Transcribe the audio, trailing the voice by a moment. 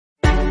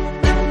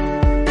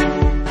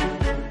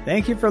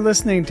Thank you for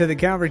listening to the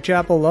Calvary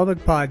Chapel Lubbock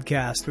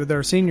podcast with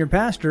our senior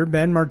pastor,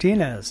 Ben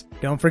Martinez.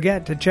 Don't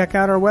forget to check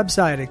out our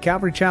website at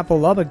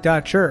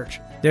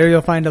calvarychapellubbock.church. There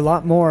you'll find a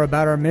lot more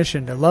about our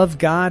mission to love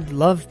God,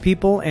 love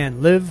people,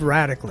 and live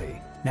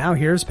radically. Now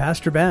here's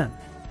Pastor Ben.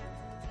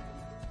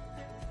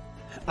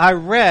 I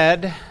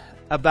read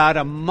about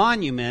a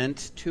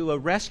monument to a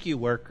rescue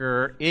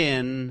worker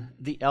in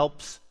the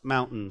Alps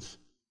Mountains.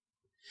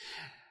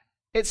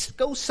 It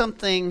goes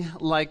something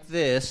like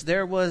this.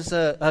 There was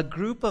a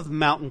group of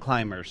mountain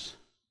climbers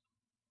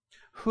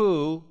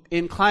who,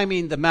 in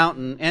climbing the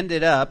mountain,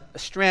 ended up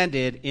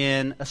stranded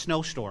in a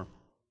snowstorm.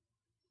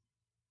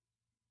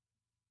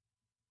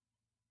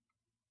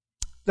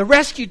 The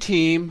rescue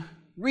team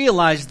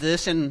realized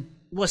this and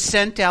was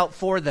sent out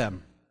for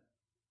them.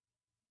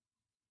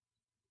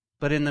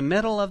 But in the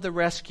middle of the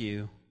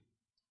rescue,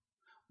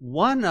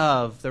 one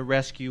of the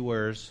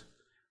rescuers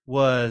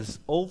was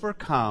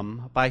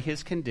overcome by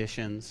his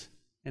conditions,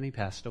 and he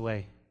passed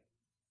away.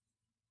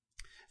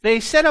 They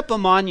set up a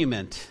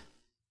monument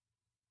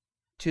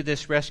to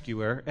this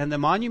rescuer, and the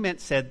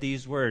monument said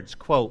these words,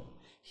 quote,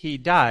 "He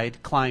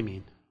died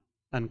climbing,"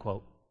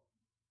 unquote.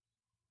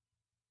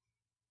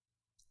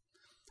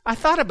 I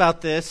thought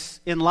about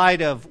this in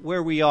light of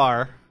where we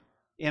are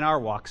in our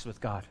walks with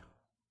God.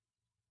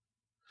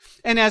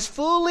 And as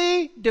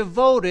fully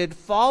devoted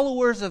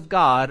followers of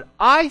God,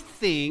 I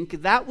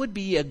think that would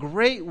be a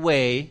great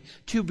way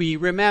to be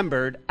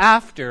remembered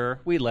after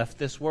we left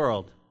this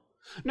world.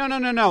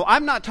 No.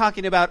 I'm not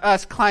talking about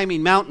us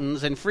climbing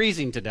mountains and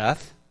freezing to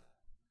death.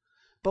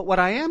 But what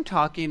I am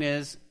talking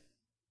is,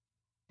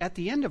 at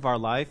the end of our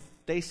life,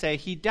 they say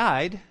he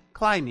died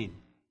climbing.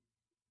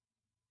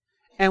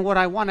 And what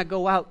I want to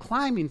go out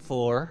climbing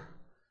for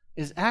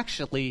is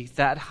actually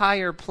that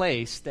higher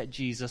place that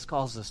Jesus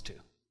calls us to.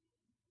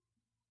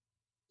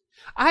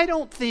 I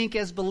don't think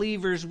as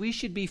believers we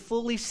should be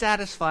fully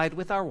satisfied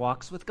with our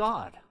walks with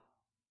God.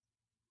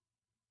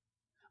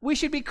 We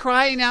should be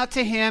crying out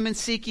to Him and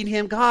seeking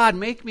Him. God,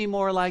 make me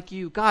more like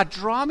You. God,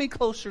 draw me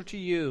closer to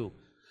You.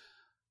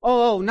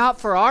 Oh,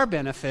 not for our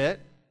benefit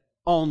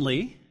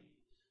only,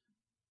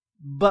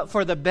 but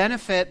for the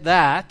benefit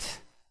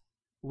that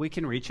we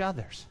can reach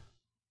others.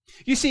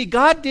 You see,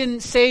 God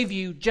didn't save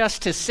you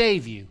just to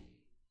save you.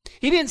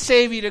 He didn't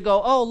save you to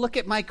go, oh, look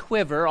at my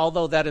quiver,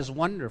 although that is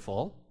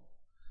wonderful.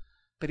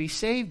 But He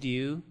saved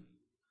you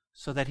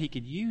so that He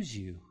could use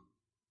you.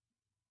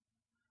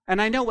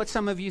 And I know what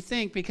some of you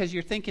think because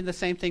you're thinking the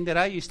same thing that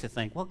I used to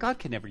think. Well, God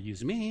can never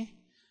use me.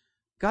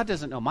 God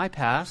doesn't know my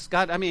past.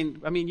 God,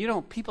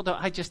 people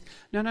don't,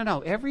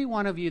 no. Every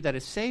one of you that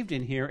is saved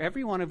in here,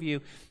 every one of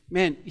you,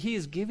 man, He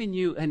is giving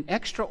you an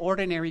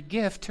extraordinary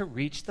gift to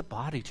reach the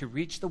body, to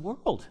reach the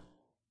world.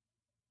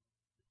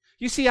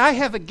 You see, I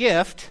have a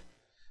gift,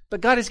 but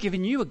God has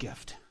given you a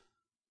gift.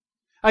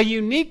 A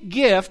unique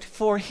gift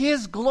for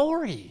His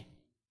glory.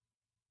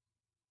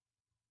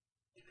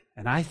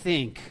 And I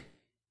think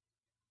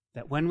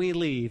that when we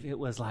leave, it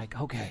was like,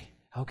 okay,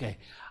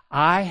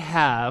 I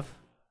have,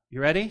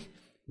 you ready?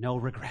 No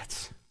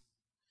regrets.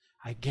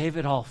 I gave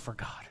it all for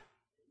God.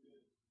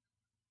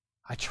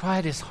 I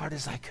tried as hard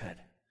as I could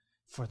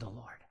for the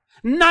Lord.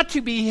 Not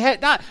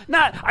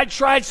I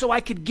tried so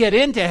I could get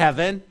into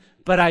heaven,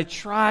 but I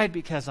tried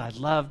because I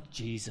loved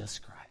Jesus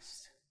Christ.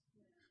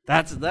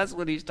 That's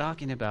what he's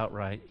talking about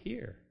right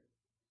here.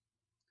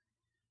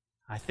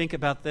 I think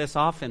about this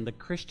often. The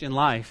Christian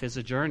life is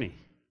a journey.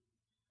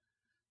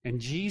 And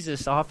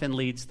Jesus often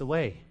leads the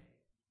way.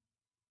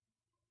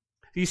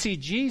 You see,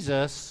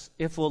 Jesus,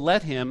 if we'll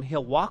let Him,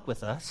 He'll walk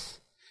with us.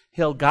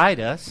 He'll guide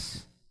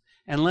us.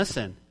 And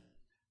listen,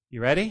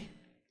 you ready?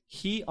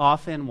 He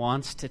often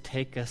wants to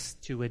take us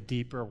to a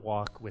deeper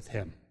walk with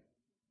Him.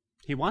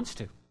 He wants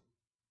to.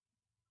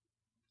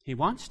 He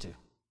wants to.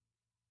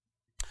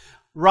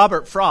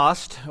 Robert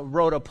Frost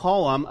wrote a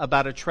poem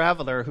about a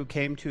traveler who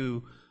came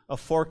to a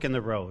fork in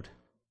the road.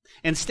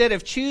 Instead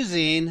of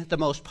choosing the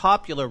most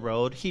popular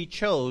road, he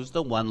chose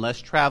the one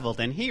less traveled.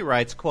 And he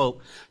writes,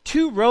 quote,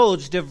 "Two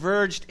roads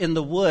diverged in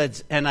the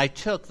woods, and I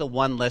took the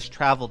one less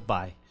traveled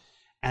by.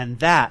 And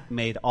that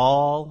made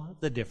all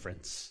the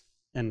difference."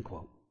 End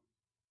quote.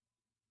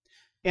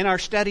 In our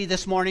study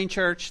this morning,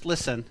 church,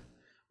 listen,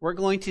 we're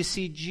going to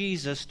see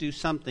Jesus do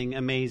something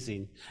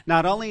amazing.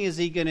 Not only is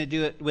He going to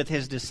do it with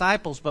His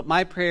disciples, but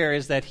my prayer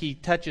is that He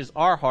touches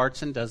our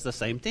hearts and does the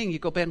same thing. You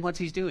go, Ben, what's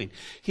He doing?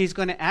 He's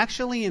going to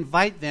actually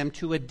invite them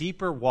to a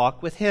deeper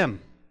walk with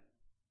Him.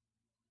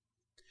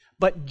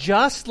 But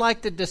just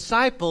like the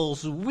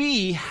disciples,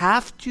 we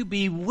have to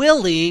be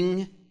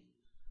willing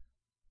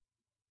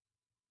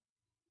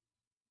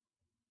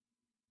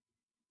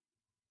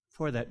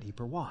for that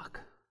deeper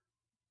walk.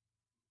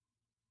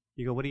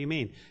 You go, what do you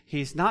mean?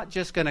 He's not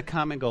just going to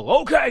come and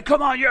go, okay,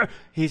 come on,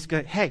 He's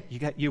good. Hey,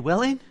 you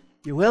willing?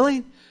 You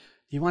willing?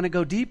 You want to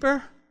go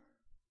deeper?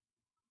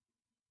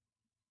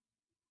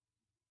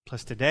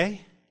 Plus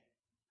today,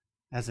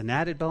 as an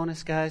added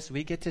bonus, guys,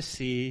 we get to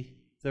see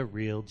the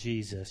real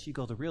Jesus. You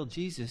go, the real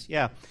Jesus?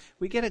 Yeah.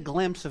 We get a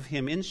glimpse of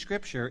Him in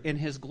Scripture in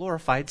His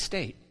glorified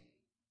state.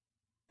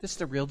 This is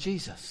the real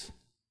Jesus.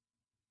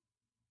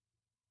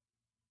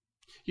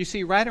 You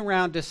see, right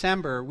around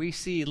December, we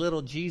see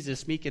little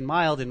Jesus, meek and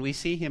mild, and we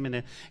see him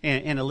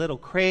in a little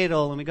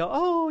cradle, and we go,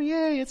 oh,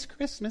 yay, it's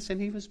Christmas, and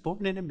he was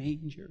born in a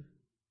manger.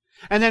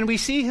 And then we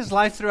see his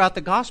life throughout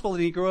the gospel,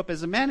 and he grew up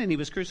as a man, and he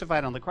was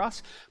crucified on the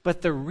cross.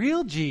 But the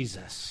real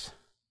Jesus,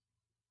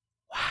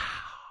 wow,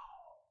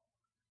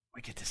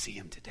 we get to see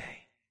him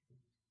today.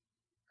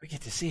 We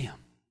get to see him.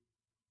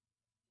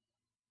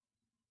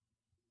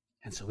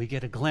 And so we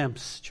get a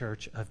glimpse,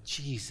 church, of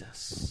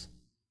Jesus.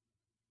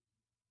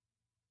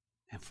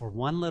 And for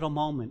one little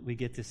moment, we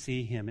get to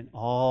see him in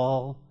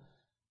all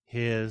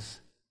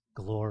his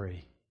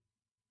glory.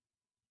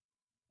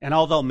 And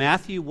although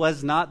Matthew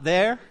was not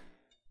there,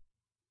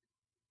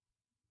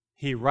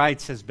 he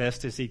writes as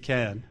best as he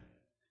can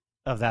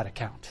of that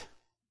account.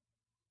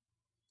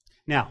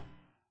 Now,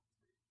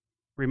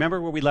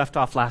 remember where we left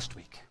off last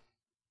week.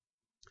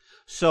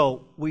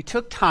 So we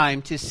took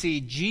time to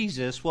see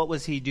Jesus. What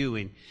was he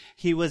doing?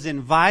 He was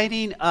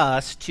inviting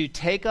us to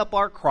take up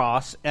our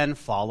cross and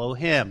follow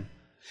him.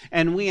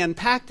 And we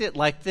unpacked it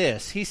like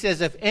this. He says,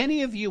 if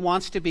any of you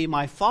wants to be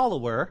my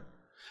follower,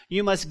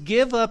 you must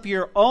give up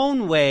your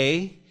own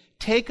way,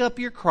 take up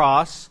your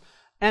cross,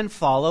 and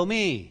follow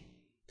me.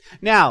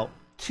 Now,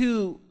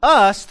 to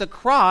us, the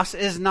cross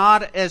is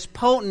not as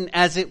potent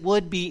as it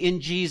would be in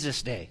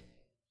Jesus' day.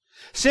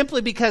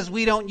 Simply because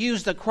we don't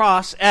use the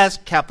cross as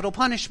capital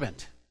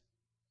punishment.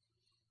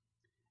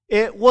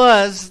 It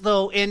was,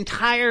 though,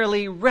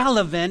 entirely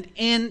relevant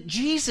in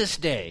Jesus'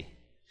 day.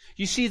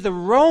 You see, the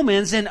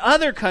Romans and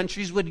other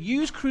countries would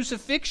use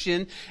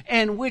crucifixion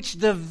in which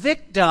the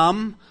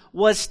victim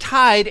was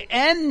tied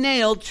and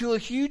nailed to a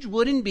huge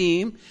wooden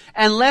beam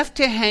and left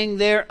to hang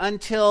there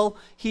until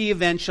he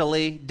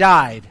eventually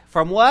died.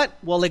 From what?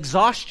 Well,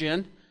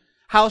 exhaustion.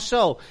 How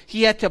so?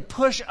 He had to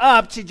push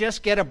up to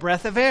just get a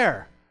breath of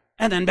air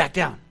and then back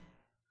down.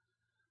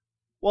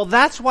 Well,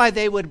 that's why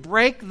they would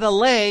break the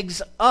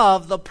legs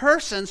of the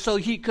person so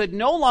he could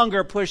no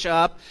longer push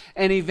up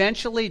and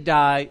eventually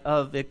die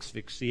of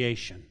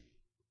asphyxiation.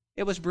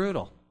 It was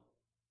brutal.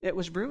 It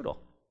was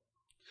brutal.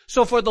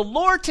 So for the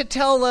Lord to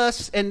tell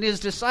us and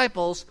his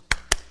disciples,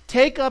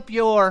 take up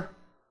your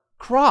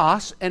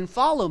cross and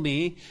follow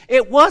me,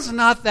 it was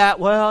not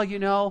that, well,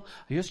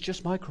 it's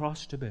just my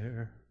cross to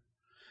bear.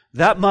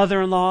 That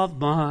mother-in-law of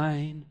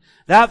mine,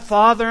 that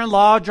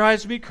father-in-law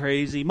drives me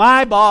crazy,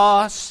 my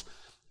boss.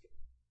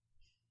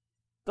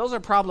 Those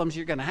are problems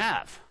you're going to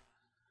have.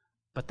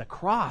 But the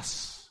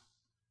cross,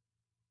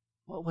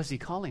 what was he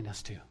calling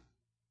us to?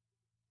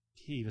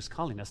 He was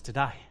calling us to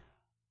die.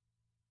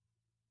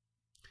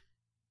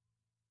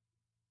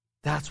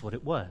 That's what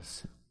it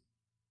was.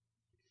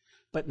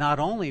 But not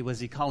only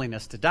was he calling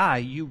us to die,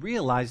 you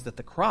realize that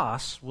the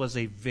cross was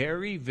a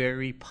very,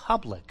 very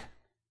public.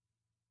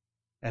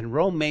 And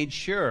Rome made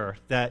sure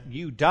that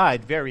you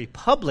died very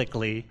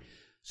publicly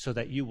so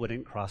that you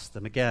wouldn't cross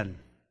them again.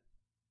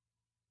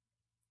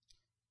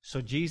 So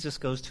Jesus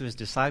goes to his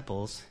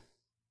disciples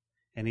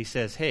and he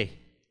says, hey,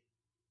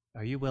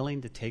 are you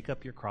willing to take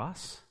up your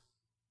cross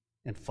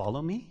and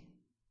follow me?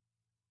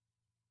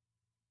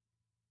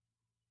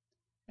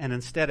 And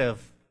instead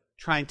of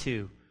trying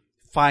to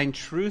find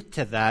truth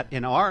to that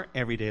in our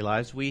everyday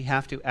lives, we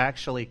have to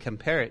actually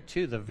compare it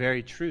to the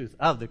very truth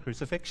of the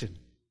crucifixion.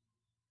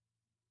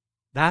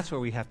 That's where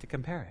we have to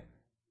compare it.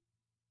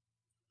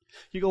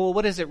 You go, well,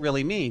 what does it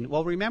really mean?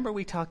 Well, remember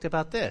we talked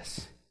about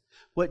this.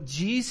 What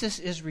Jesus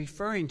is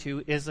referring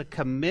to is a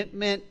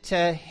commitment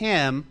to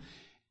him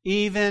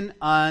even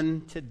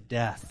unto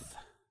death.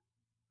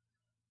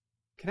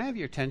 Can I have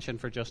your attention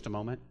for just a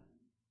moment?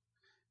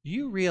 Do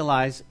you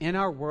realize in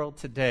our world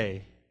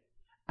today,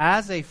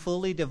 as a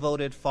fully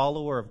devoted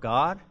follower of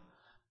God,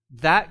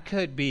 that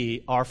could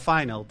be our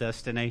final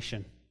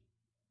destination?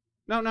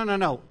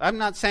 No. I'm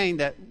not saying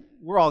that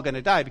we're all going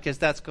to die because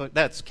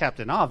that's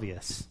Captain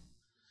Obvious.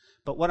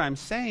 But what I'm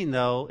saying,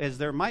 though, is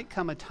there might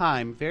come a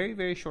time, very,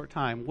 very short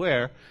time,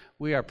 where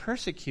we are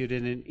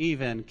persecuted and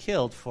even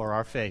killed for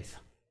our faith.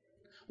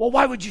 Well,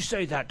 why would you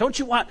say that? Don't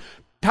you want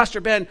Pastor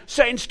Ben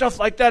saying stuff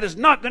like that is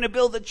not going to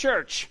build the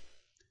church?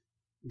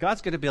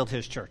 God's going to build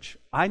his church.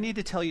 I need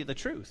to tell you the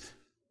truth.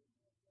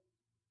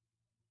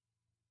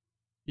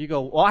 You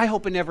go, well, I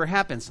hope it never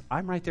happens.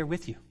 I'm right there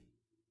with you.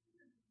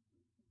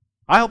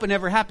 I hope it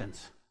never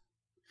happens.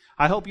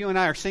 I hope you and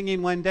I are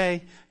singing one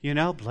day,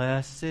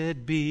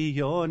 blessed be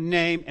your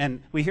name.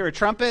 And we hear a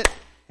trumpet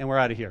and we're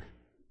out of here.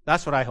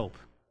 That's what I hope.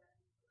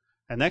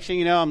 And next thing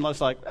you know, I'm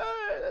just like,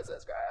 hey, this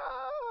is great.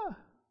 Ah.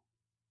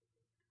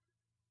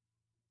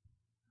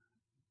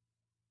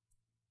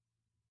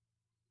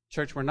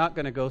 Church, we're not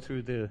going to go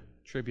through the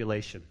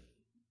tribulation.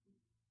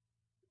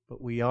 But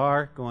we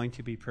are going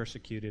to be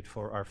persecuted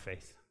for our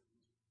faith.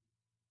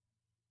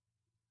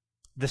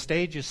 The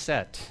stage is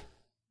set.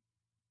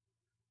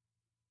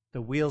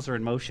 The wheels are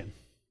in motion.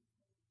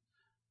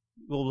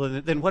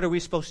 Well, then what are we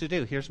supposed to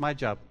do? Here's my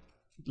job.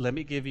 Let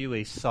me give you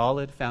a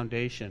solid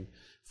foundation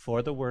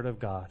for the Word of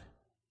God.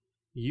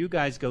 You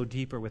guys go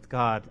deeper with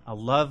God, a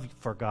love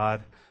for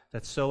God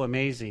that's so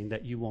amazing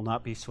that you will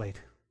not be swayed.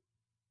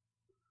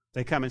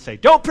 They come and say,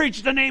 don't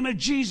preach the name of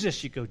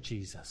Jesus. You go,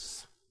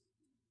 Jesus.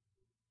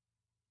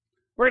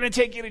 We're going to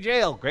take you to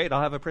jail. Great,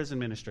 I'll have a prison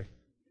ministry.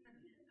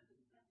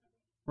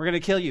 We're going to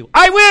kill you.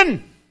 I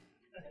win!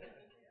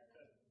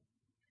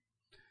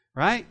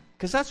 Right?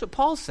 Because that's what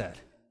Paul said.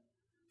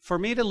 For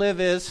me to live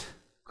is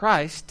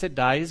Christ, to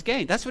die is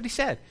gain. That's what he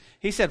said.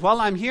 He said, while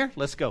I'm here,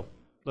 let's go.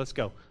 Let's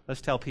go.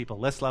 Let's tell people.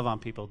 Let's love on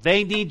people.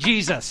 They need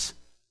Jesus.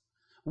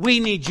 We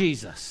need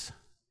Jesus.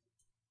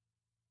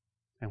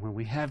 And when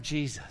we have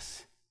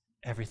Jesus,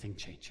 everything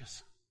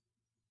changes.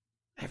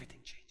 Everything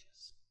changes.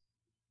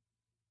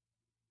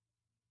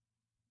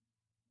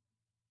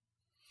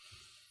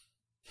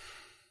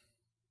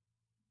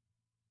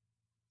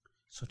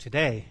 So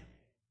today,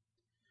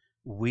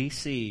 we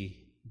see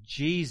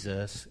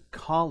Jesus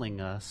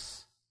calling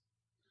us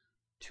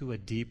to a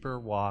deeper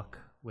walk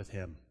with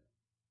Him.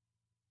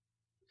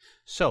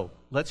 So,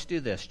 let's do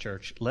this,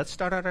 church. Let's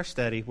start out our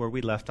study where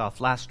we left off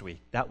last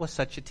week. That was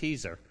such a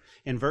teaser.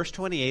 In verse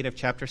 28 of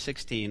chapter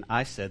 16,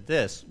 I said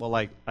this. Well,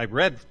 I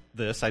read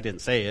this. I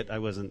didn't say it. I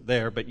wasn't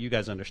there, but you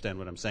guys understand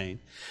what I'm saying.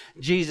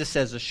 Jesus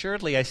says,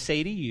 assuredly, I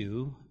say to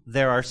you,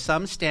 there are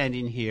some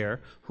standing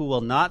here who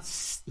will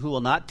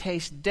not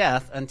taste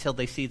death until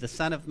they see the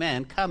Son of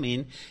Man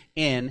coming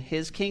in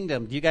His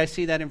kingdom. Do you guys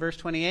see that in verse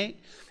 28?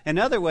 In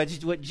other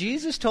words, what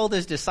Jesus told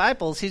His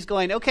disciples, He's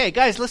going, okay,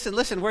 guys,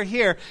 listen, we're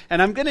here,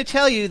 and I'm going to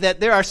tell you that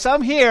there are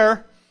some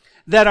here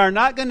that are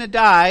not going to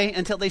die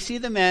until they see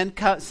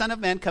the Son of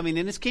Man coming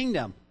in His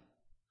kingdom.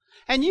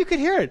 And you could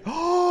hear it.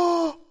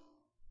 Oh,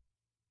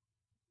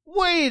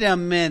 wait a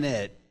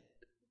minute.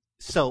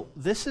 So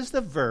this is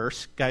the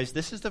verse, guys,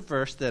 this is the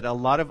verse that a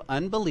lot of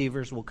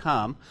unbelievers will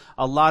come,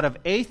 a lot of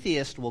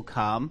atheists will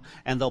come,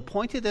 and they'll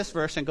point to this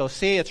verse and go,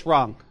 see, it's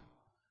wrong.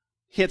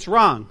 It's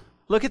wrong.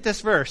 Look at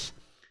this verse.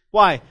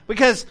 Why?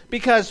 Because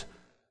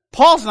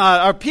Paul's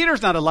not, or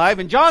Peter's not alive,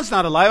 and John's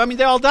not alive. I mean,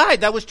 they all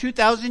died. That was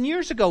 2,000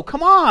 years ago.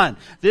 Come on.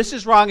 This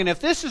is wrong, and if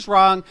this is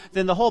wrong,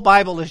 then the whole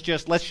Bible is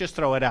just, let's just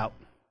throw it out.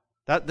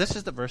 This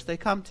is the verse they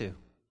come to.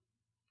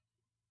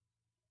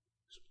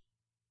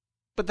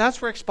 But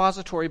that's where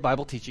expository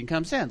Bible teaching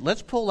comes in.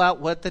 Let's pull out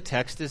what the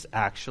text is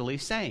actually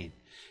saying.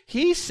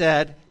 He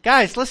said,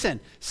 guys, listen,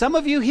 some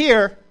of you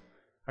here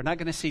are not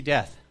going to see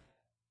death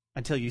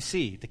until you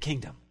see the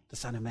kingdom, the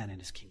Son of Man in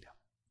His kingdom.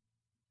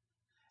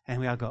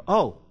 And we all go,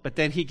 oh, but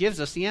then He gives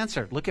us the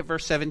answer. Look at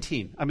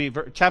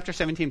chapter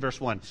 17,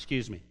 verse 1,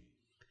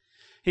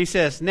 He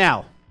says,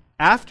 now,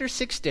 after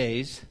 6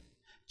 days,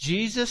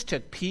 Jesus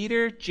took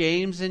Peter,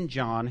 James, and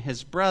John,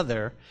 His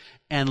brother,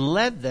 and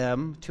led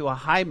them to a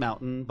high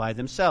mountain by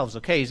themselves.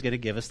 Okay, He's going to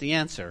give us the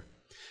answer.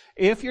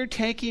 If you're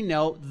taking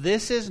note,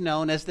 this is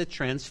known as the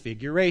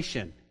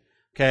Transfiguration.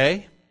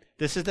 Okay?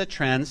 This is the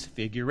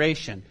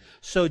Transfiguration.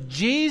 So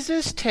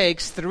Jesus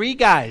takes 3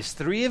 guys,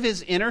 3 of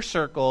His inner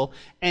circle,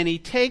 and He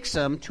takes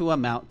them to a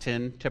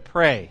mountain to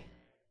pray.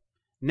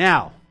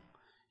 Now,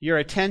 your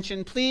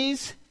attention,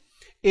 please.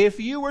 If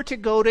you were to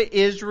go to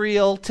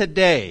Israel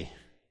today,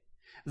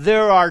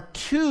 there are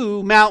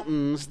 2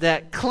 mountains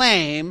that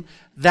claim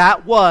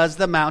that was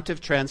the Mount of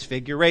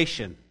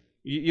Transfiguration.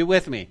 You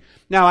with me?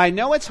 Now, I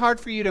know it's hard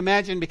for you to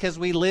imagine because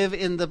we live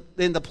in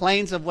the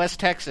plains of West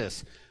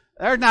Texas.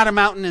 There's not a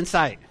mountain in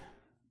sight.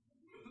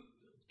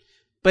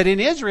 But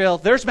in Israel,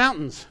 there's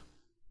mountains.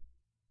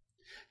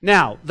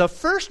 Now, the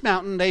first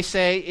mountain, they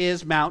say,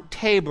 is Mount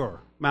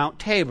Tabor. Mount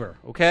Tabor,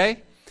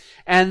 okay?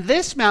 And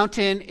this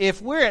mountain, if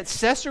we're at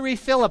Caesarea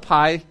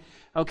Philippi,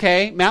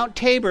 okay, Mount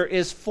Tabor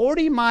is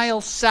 40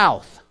 miles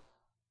south.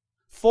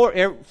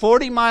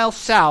 40 miles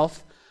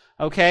south,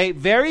 okay,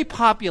 very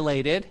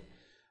populated.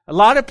 A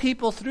lot of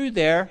people through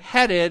there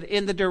headed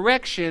in the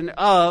direction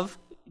of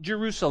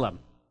Jerusalem.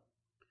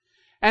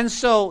 And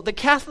so the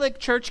Catholic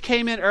Church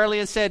came in early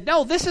and said,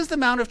 no, this is the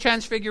Mount of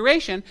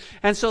Transfiguration.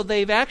 And so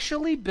they've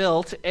actually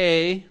built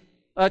a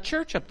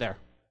church up there.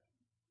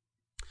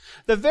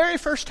 The very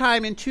first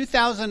time in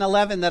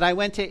 2011 that I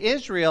went to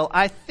Israel,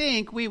 I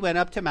think we went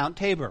up to Mount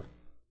Tabor.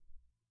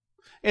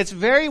 It's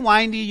very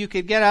windy. You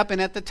could get up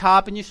and at the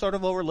top and you sort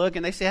of overlook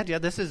and they said, yeah,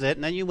 this is it.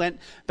 And then you went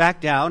back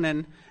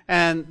down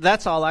and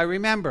that's all I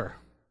remember.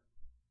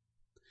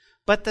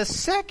 But the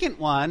second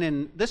one,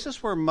 and this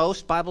is where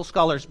most Bible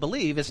scholars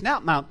believe, is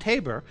not Mount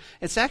Tabor.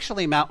 It's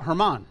actually Mount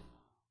Hermon.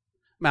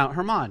 Mount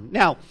Hermon.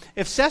 Now,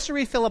 if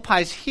Caesarea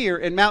Philippi's here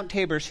and Mount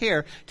Tabor's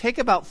here, take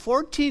about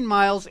 14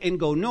 miles and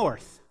go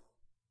north.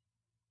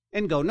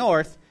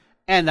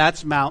 And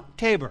that's Mount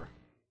Tabor.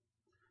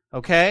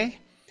 Okay?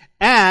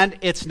 And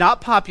it's not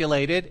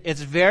populated.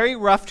 It's very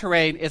rough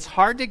terrain. It's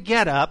hard to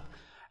get up.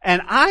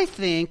 And I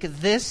think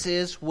this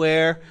is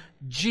where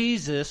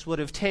Jesus would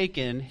have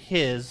taken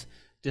His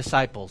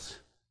disciples.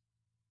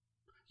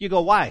 You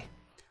go, why?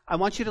 I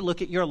want you to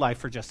look at your life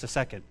for just a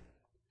second.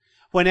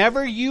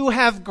 Whenever you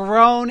have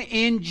grown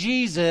in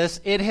Jesus,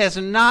 it has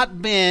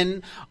not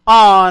been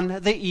on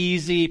the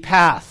easy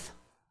path.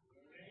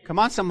 Come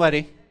on,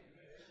 somebody.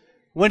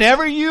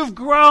 Whenever you've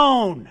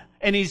grown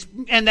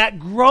and that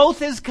growth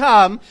has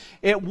come,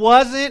 it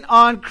wasn't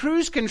on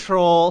cruise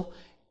control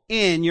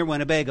in your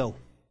Winnebago.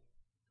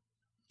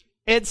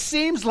 It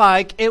seems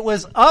like it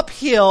was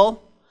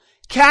uphill,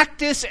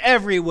 cactus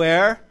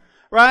everywhere,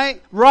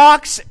 right?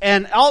 Rocks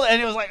and all,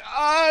 and it was like,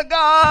 oh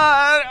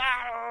God,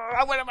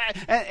 what am I?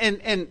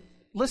 And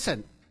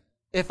listen,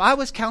 if I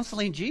was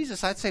counseling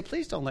Jesus, I'd say,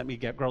 please don't let me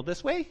grow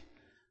this way.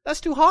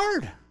 That's too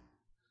hard.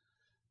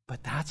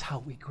 But that's how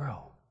we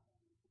grow.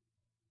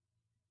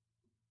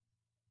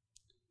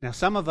 Now,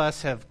 some of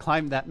us have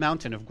climbed that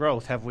mountain of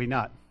growth, have we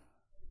not?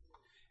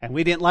 And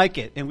we didn't like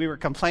it, and we were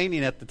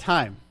complaining at the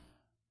time.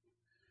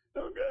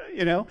 Okay,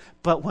 you know,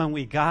 but when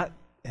we got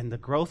and the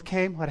growth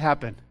came, what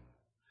happened?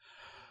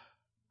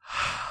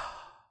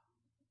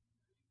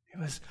 It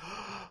was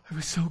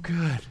so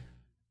good.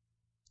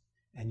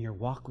 And your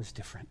walk was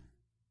different.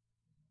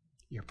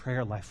 Your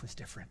prayer life was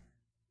different.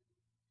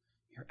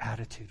 Your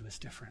attitude was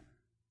different.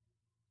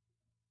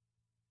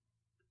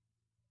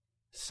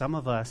 Some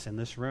of us in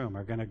this room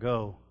are going to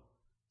go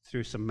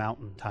through some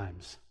mountain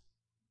times.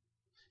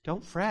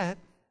 Don't fret.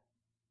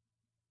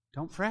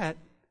 Don't fret.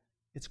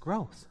 It's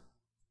growth.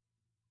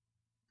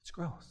 It's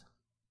growth.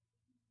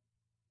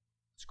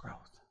 It's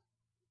growth.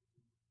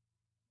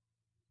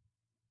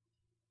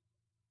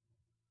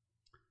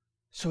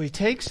 So he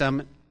takes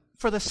them.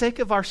 For the sake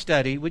of our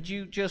study, would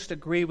you just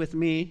agree with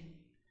me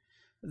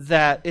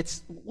that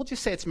we'll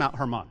just say it's Mount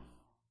Hermon?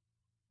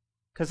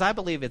 Because I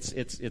believe it's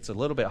a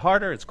little bit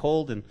harder, it's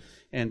cold,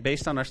 and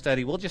based on our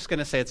study, we're just going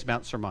to say it's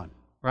Mount Hermon,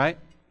 right?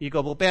 You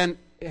go, well, Ben,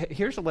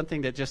 here's the one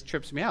thing that just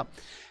trips me out.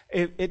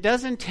 It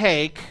doesn't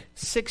take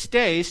 6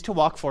 days to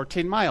walk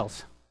 14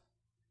 miles.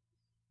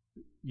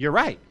 You're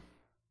right.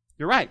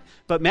 You're right.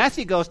 But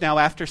Matthew goes now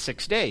after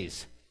 6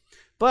 days.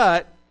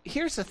 But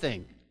here's the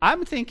thing.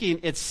 I'm thinking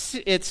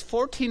it's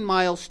 14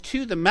 miles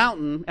to the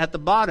mountain at the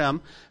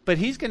bottom, but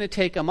he's going to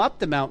take them up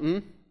the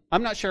mountain.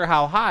 I'm not sure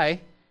how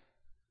high.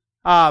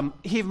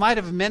 He might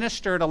have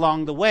ministered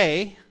along the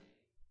way.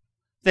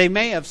 They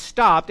may have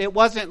stopped. It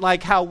wasn't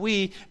like how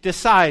we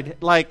decide,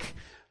 like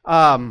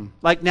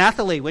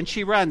Nathalie, when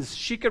she runs,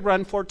 she could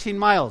run 14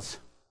 miles.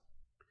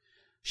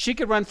 She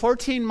could run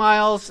 14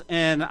 miles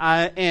in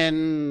I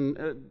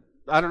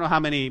don't know how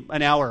many,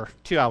 an hour,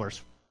 2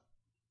 hours.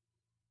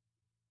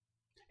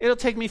 It'll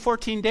take me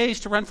 14 days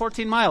to run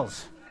 14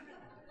 miles.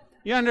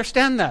 You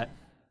understand that?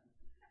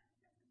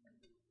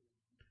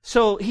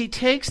 So he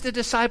takes the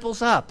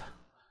disciples up.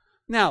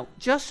 Now,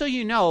 just so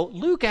you know,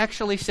 Luke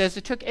actually says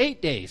it took 8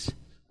 days.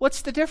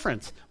 What's the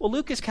difference? Well,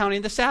 Luke is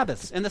counting the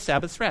Sabbaths and the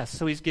Sabbath rest,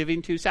 so he's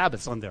giving 2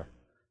 Sabbaths on there.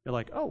 You're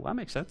like, oh, that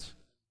makes sense.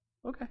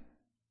 Okay.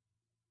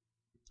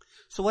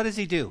 So what does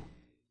he do?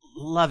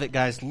 Love it,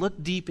 guys.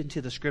 Look deep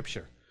into the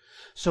Scripture.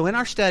 So in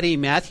our study,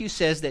 Matthew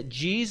says that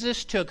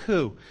Jesus took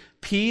who?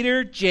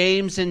 Peter,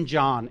 James, and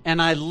John. And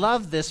I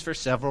love this for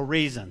several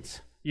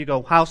reasons. You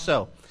go, how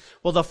so?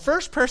 Well, the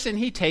first person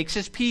he takes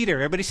is Peter.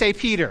 Everybody say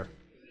Peter.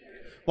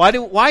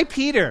 Why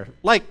Peter?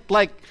 Like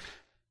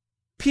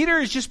Peter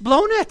has just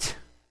blown it.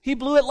 He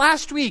blew it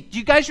last week. Do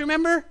you guys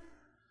remember?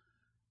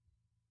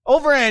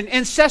 Over in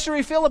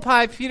Caesarea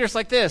Philippi, Peter's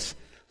like this,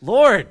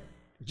 Lord,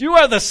 you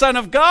are the Son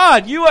of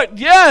God. You are,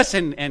 yes.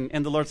 And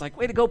the Lord's like,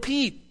 way to go,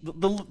 Pete.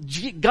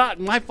 God,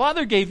 my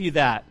Father gave you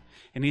that.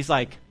 And he's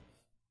like,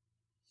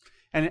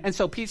 and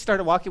so Pete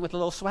started walking with a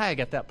little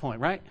swag at that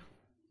point, right?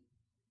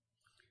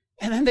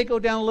 And then they go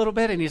down a little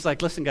bit, and he's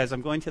like, listen, guys,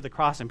 I'm going to the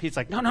cross. And Pete's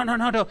like,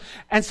 no.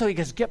 And so he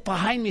goes, get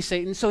behind me,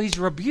 Satan. So he's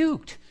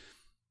rebuked.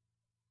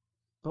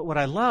 But what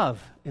I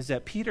love is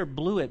that Peter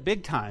blew it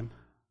big time,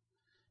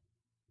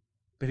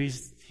 but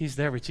he's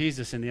there with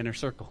Jesus in the inner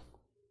circle.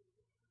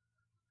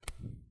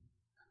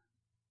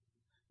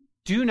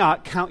 Do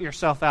not count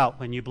yourself out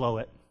when you blow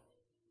it.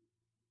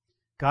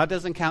 God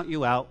doesn't count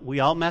you out.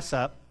 We all mess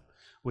up.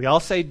 We all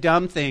say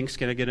dumb things.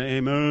 Can I get an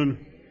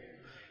amen?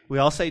 We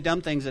all say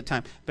dumb things at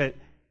times.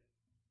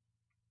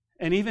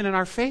 And even in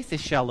our faith is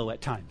shallow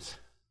at times.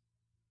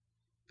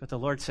 But the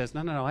Lord says,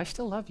 no, I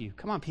still love you.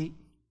 Come on, Pete.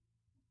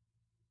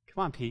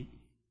 Come on, Pete.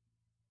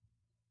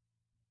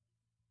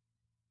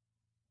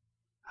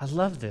 I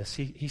love this.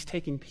 He's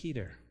taking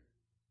Peter.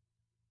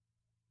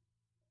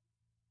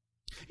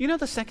 You know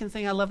the second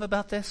thing I love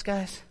about this,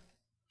 guys?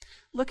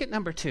 Look at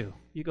number 2.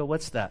 You go,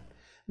 what's that?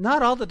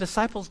 Not all the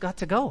disciples got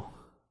to go.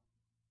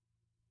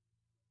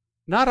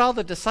 Not all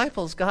the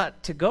disciples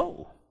got to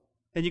go.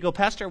 And you go,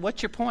 Pastor,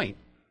 what's your point?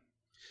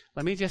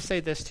 Let me just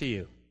say this to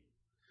you.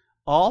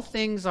 All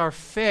things are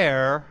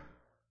fair,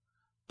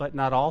 but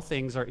not all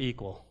things are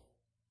equal.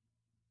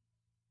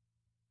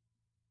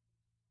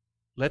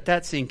 Let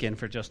that sink in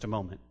for just a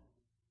moment.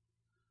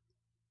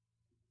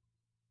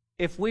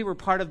 If we were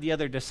part of the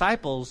other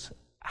disciples,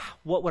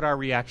 what would our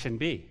reaction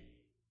be?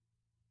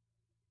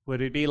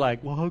 Would it be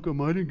like, well, how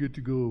come I didn't get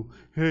to go?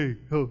 Hey,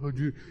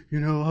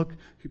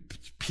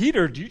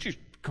 Peter, did you just,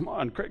 come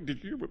on, Craig,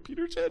 did you hear what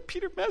Peter said?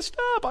 Peter messed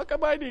up. How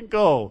come I didn't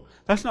go?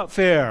 That's not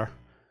fair.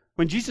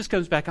 When Jesus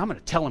comes back, I'm going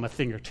to tell him a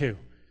thing or two.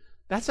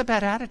 That's a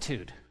bad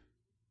attitude.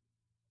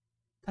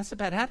 That's a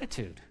bad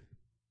attitude.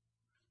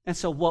 And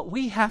so what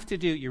we have to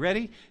do, you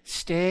ready?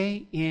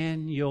 Stay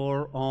in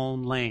your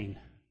own lane.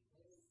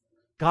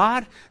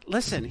 God,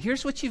 listen,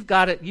 here's what you've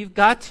got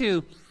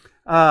to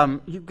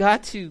You've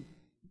got to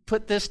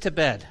put this to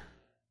bed.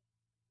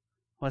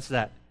 What's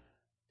that?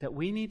 That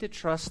we need to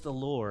trust the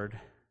Lord,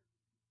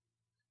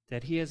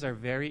 that He has our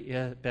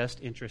very best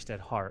interest at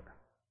heart,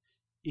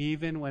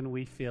 even when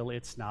we feel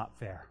it's not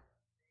fair.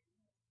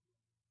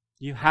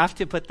 You have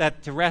to put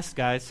that to rest,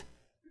 guys.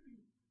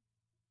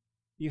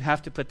 You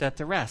have to put that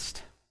to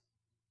rest.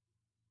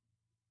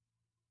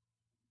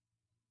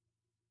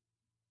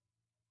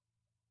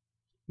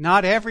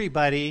 Not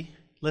everybody,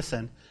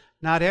 listen,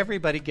 not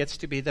everybody gets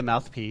to be the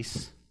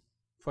mouthpiece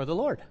for the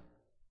Lord.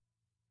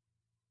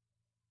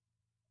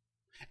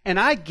 And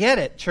I get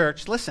it,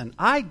 church. Listen,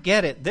 I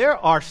get it. There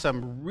are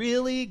some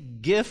really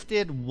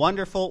gifted,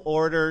 wonderful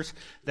orators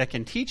that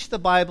can teach the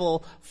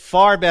Bible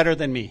far better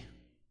than me.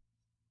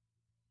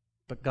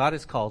 But God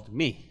has called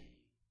me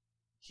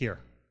here.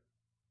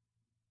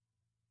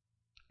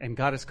 And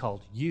God has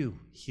called you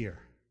here.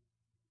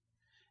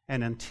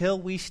 And until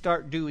we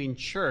start doing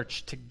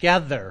church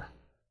together,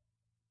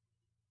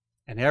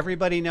 and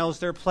everybody knows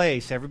their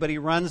place, everybody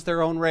runs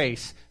their own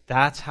race,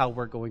 that's how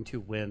we're going to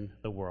win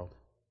the world.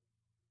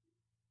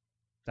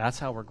 That's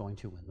how we're going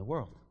to win the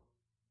world.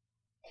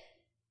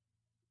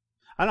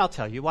 And I'll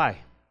tell you why.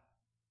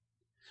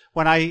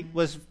 When I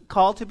was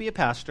called to be a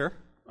pastor,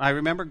 I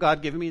remember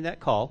God giving me that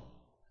call.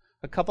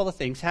 A couple of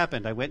things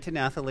happened. I went to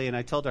Nathalie and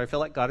I told her, I feel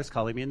like God is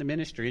calling me in the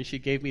ministry. And she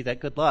gave me that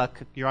good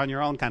luck, you're on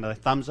your own kind of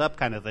thumbs up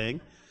kind of thing.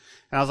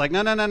 And I was like,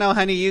 no,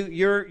 honey,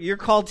 you're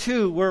called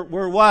too.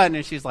 We're one.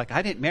 And she's like,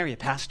 I didn't marry a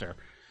pastor.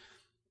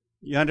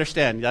 You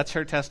understand? That's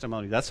her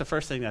testimony. That's the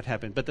first thing that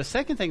happened. But the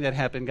second thing that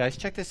happened, guys,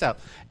 check this out,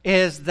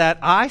 is that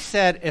I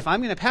said, if I'm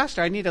going to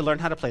pastor, I need to learn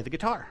how to play the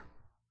guitar.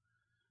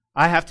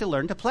 I have to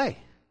learn to play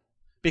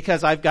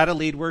because I've got to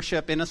lead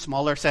worship in a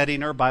smaller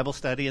setting or Bible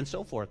study and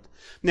so forth.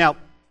 Now,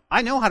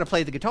 I know how to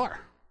play the guitar.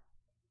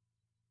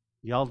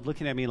 Y'all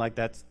looking at me like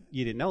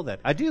you didn't know that.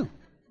 I do.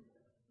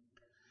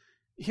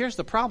 Here's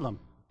the problem.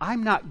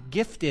 I'm not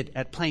gifted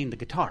at playing the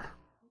guitar.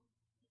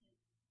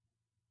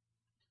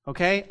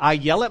 Okay? I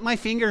yell at my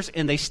fingers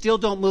and they still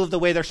don't move the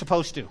way they're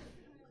supposed to.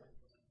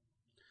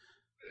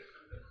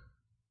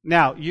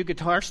 Now, you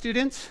guitar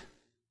students,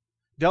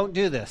 don't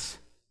do this.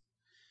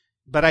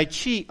 But I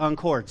cheat on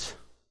chords.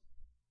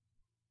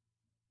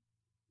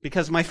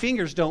 Because my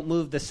fingers don't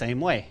move the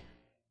same way.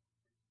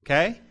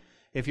 Okay?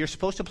 If you're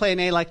supposed to play an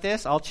A like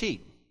this, I'll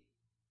cheat.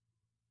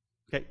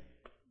 Okay?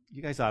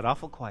 You guys are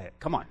awful quiet.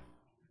 Come on.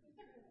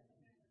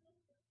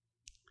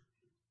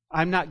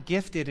 I'm not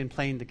gifted in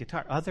playing the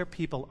guitar. Other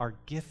people are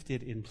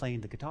gifted in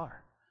playing the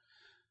guitar.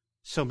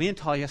 So me and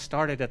Talia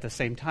started at the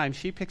same time.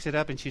 She picks it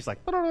up and she's like,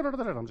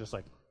 I'm just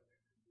like.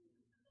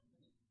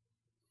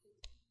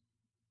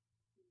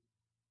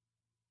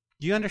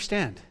 Do you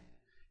understand?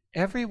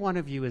 Every one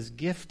of you is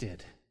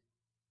gifted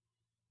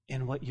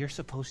in what you're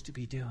supposed to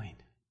be doing.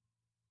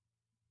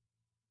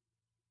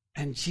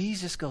 And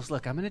Jesus goes,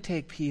 look, I'm going to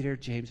take Peter,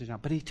 James, and John.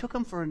 But he took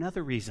them for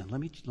another reason. Let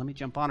me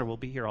jump on or we'll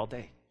be here all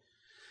day.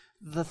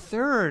 The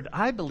third,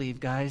 I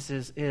believe, guys,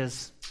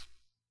 is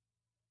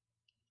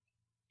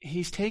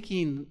he's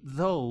taking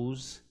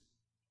those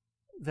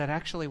that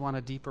actually want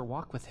a deeper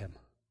walk with him.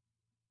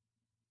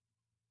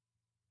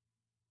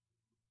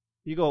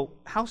 You go,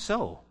 how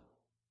so?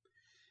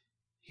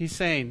 He's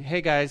saying, hey,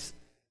 guys,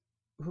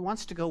 who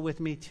wants to go with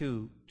me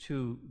to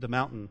the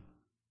mountain?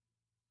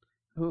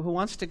 Who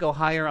wants to go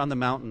higher on the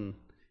mountain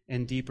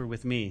and deeper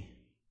with me?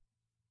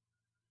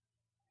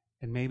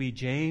 And maybe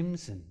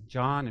James and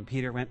John and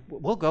Peter went,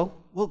 we'll go.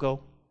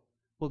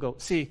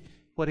 See,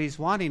 what he's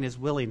wanting is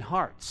willing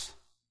hearts.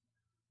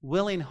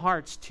 Willing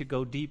hearts to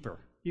go deeper.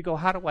 You go,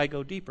 how do I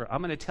go deeper?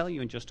 I'm going to tell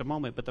you in just a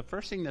moment, but the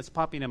first thing that's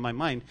popping in my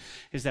mind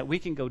is that we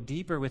can go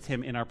deeper with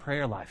him in our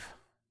prayer life.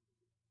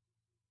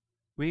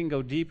 We can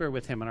go deeper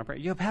with him in our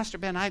prayer. Pastor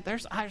Ben,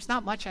 there's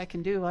not much I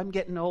can do. I'm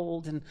getting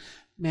old. And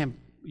man,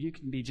 you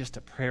can be just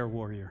a prayer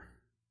warrior.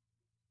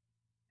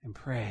 And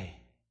pray.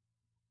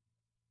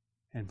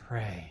 And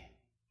pray.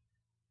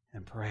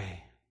 And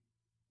pray.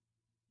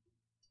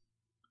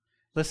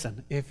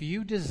 Listen, if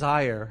you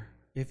desire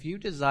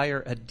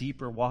a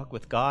deeper walk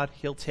with God,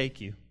 he'll take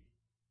you.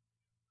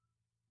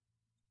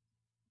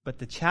 But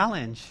the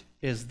challenge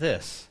is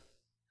this,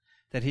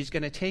 that he's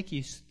going to take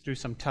you through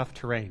some tough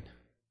terrain.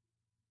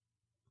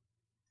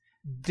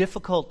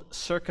 Difficult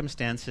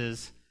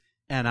circumstances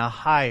and a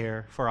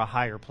higher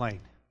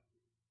plane.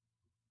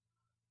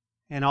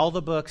 In all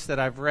the books that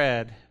I've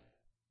read,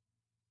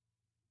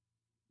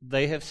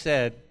 they have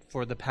said,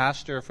 for the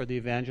pastor, for the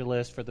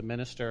evangelist, for the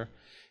minister,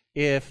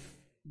 if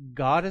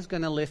God is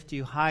going to lift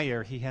you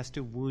higher, he has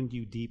to wound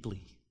you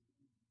deeply.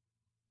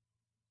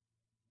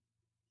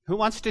 Who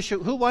wants to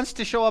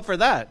show up for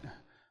that?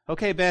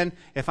 Okay, Ben,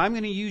 if I'm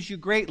going to use you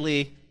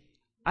greatly,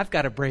 I've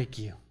got to break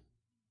you.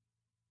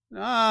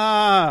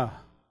 I'm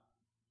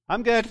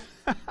good.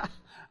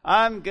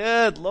 I'm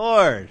good,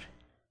 Lord.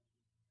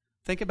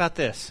 Think about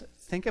this.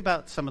 Think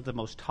about some of the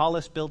most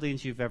tallest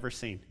buildings you've ever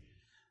seen.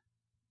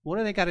 What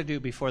do they got to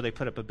do before they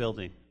put up a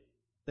building?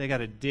 They got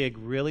to dig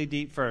really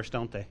deep first,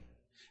 don't they?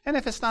 And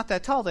if it's not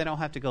that tall, they don't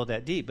have to go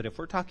that deep. But if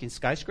we're talking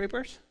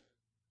skyscrapers,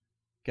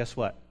 guess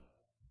what?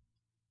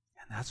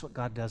 That's what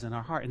God does in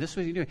our heart. And this is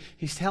what He's doing.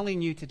 He's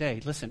telling you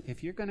today, listen,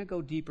 if you're going to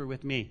go deeper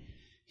with me,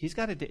 He's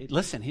got to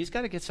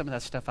get some of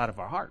that stuff out of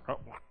our heart.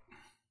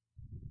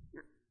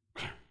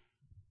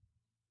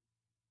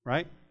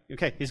 Right?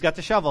 Okay, He's got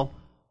the shovel.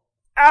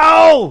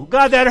 Ow!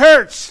 God, that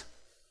hurts!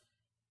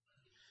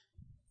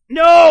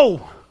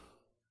 No!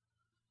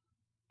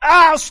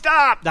 Ow,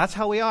 stop! That's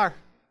how we are.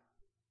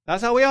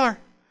 That's how we are.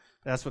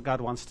 That's what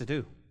God wants to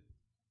do.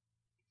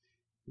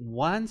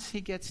 Once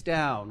He gets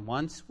down,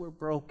 once we're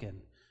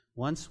broken,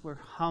 once we're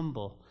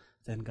humble,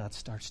 then God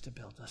starts to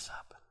build us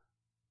up.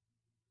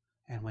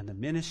 And when the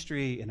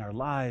ministry in our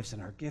lives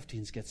and our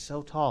giftings get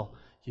so tall,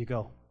 you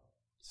go,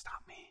 it's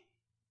not me.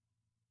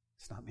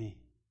 It's not me.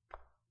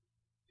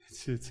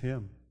 It's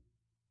Him.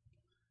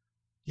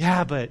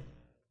 Yeah, but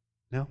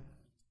no.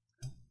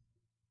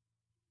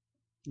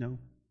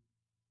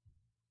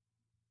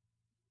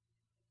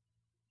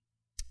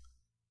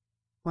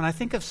 When I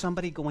think of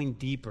somebody going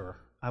deeper,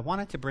 I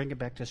wanted to bring it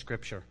back to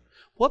Scripture.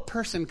 What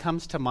person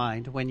comes to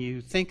mind when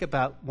you think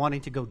about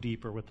wanting to go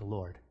deeper with the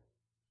Lord?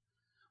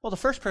 Well, the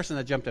first person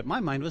that jumped at my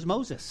mind was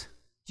Moses.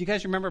 Do you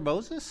guys remember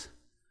Moses?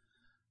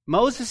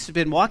 Moses has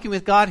been walking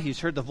with God. He's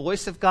heard the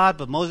voice of God,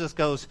 but Moses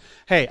goes,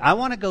 hey, I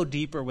want to go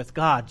deeper with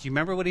God. Do you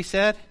remember what he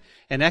said?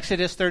 In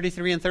Exodus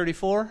 33 and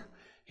 34,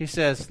 he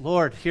says,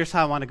 Lord, here's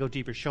how I want to go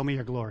deeper. Show me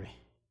your glory.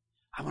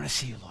 I want to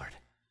see you, Lord.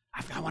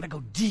 I want to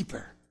go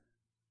deeper.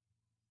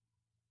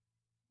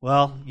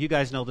 Well, you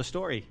guys know the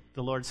story.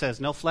 The Lord says,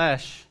 no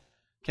flesh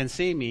can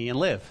see me and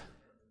live.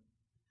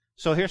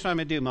 So here's what I'm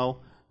going to do, Mo.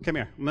 Come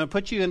here. I'm going to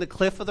put you in the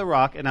cliff of the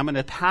rock, and I'm going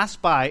to pass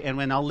by, and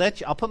when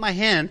I'll put my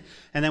hand,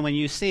 and then when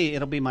you see,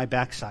 it'll be my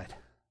backside.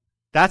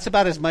 That's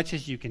about as much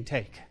as you can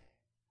take.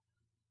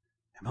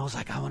 And Mo's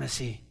like, I want to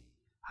see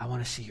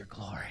your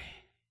glory.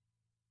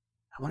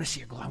 I want to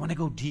see your glory. I want to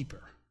go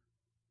deeper.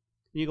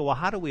 And you go, well,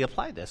 how do we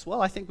apply this?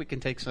 Well, I think we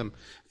can take some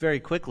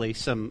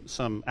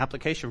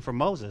application from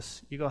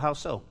Moses. You go, how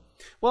so?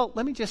 Well,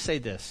 let me just say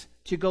this.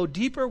 To go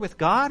deeper with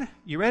God,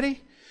 you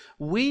ready?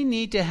 We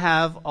need to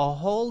have a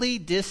holy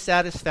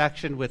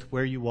dissatisfaction with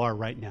where you are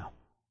right now.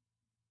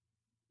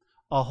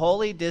 A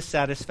holy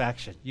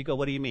dissatisfaction. You go,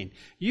 what do you mean?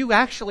 You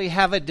actually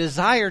have a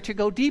desire to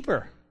go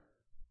deeper.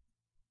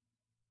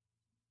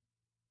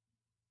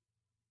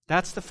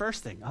 That's the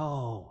first thing.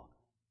 Oh,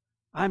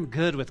 I'm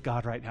good with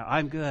God right now.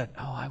 I'm good.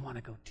 Oh, I want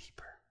to go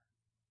deeper.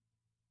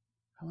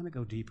 I want to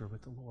go deeper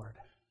with the Lord.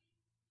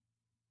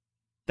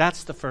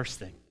 That's the first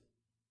thing.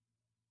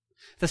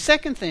 The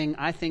second thing,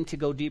 I think, to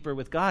go deeper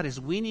with God is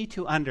we need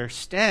to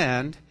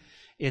understand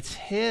it's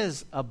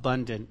His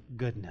abundant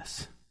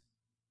goodness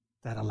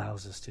that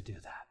allows us to do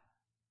that.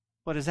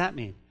 What does that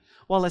mean?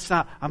 Well, it's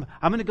not, I'm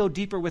going to go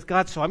deeper with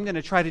God, so I'm going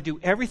to try to do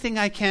everything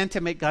I can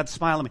to make God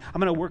smile at me.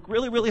 I'm going to work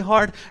really, really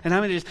hard, and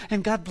I'm going to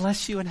and God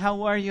bless you, and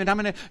how are you? And I'm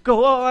going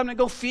to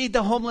go feed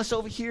the homeless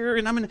over here,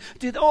 and I'm going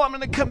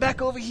to come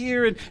back over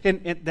here.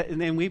 And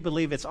then we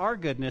believe it's our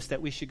goodness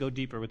that we should go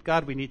deeper with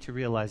God. We need to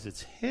realize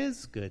it's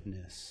His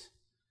goodness.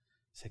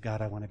 Say,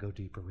 God, I want to go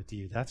deeper with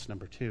you. That's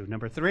number 2.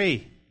 Number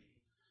 3,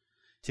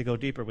 to go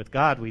deeper with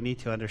God, we need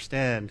to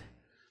understand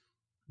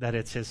that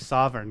it's His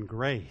sovereign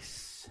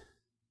grace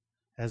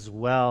as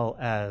well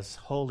as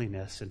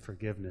holiness and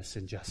forgiveness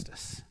and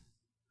justice.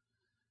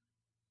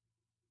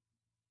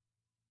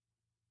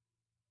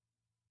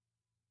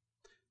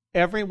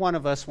 Every one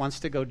of us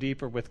wants to go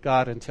deeper with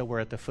God until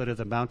we're at the foot of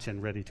the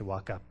mountain ready to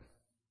walk up.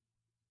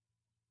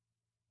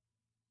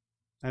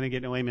 I didn't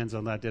get no amens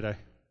on that, did I?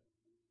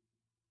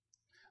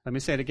 Let me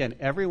say it again.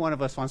 Every one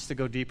of us wants to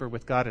go deeper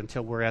with God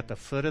until we're at the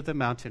foot of the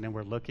mountain and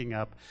we're looking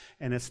up.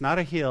 And it's not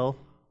a hill.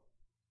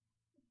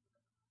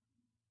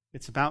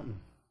 It's a mountain.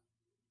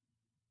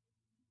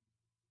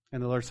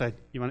 And the Lord said,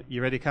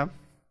 you ready to come?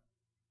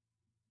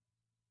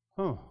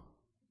 Oh.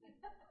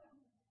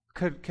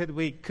 Could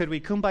we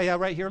kumbaya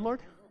right here,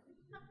 Lord?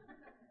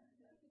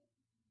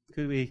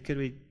 Could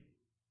we?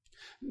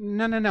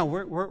 No.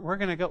 We're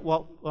going to go.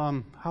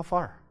 Well, how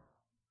far?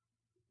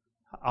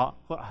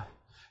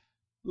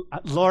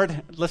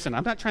 Lord, listen,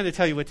 I'm not trying to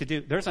tell you what to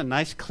do. There's a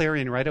nice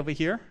clearing right over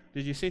here.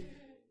 Did you see?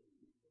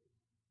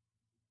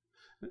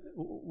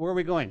 Where are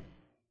we going?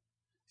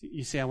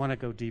 You see, I want to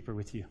go deeper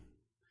with you.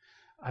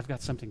 I've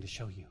got something to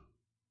show you.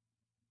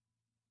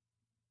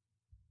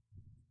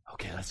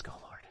 Okay, let's go,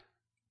 Lord.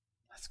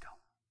 Let's go.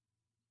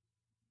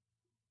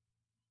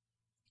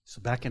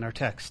 So back in our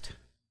text,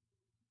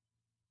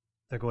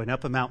 they're going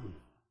up a mountain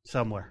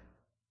somewhere.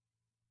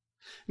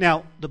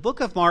 Now, the book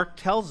of Mark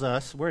tells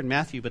us, we're in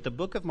Matthew, but the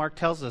book of Mark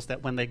tells us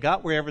that when they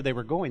got wherever they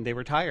were going, they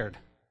were tired,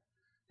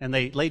 and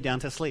they laid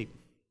down to sleep.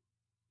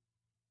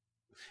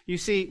 You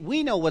see,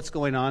 we know what's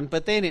going on,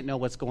 but they didn't know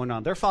what's going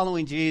on. They're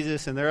following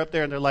Jesus, and they're up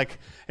there, and they're like,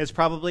 it's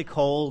probably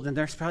cold, and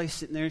they're probably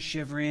sitting there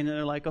shivering, and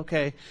they're like,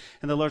 okay.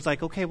 And the Lord's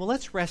like, okay, well,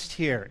 let's rest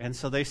here. And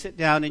so they sit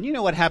down, and you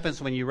know what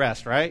happens when you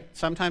rest, right?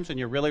 Sometimes when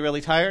you're really,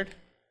 really tired,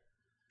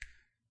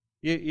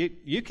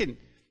 you can,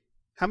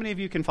 how many of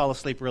you can fall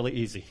asleep really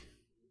easy?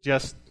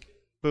 Just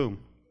boom.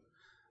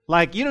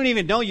 Like you don't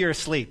even know you're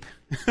asleep.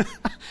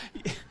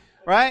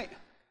 Right?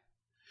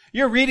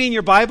 You're reading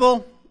your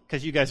Bible.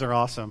 because you guys are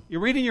awesome.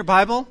 You're reading your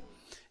Bible,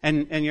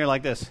 and you're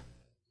like this.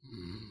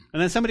 And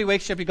then somebody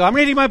wakes you up, you go, I'm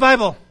reading my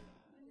Bible.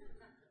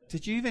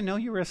 Did you even know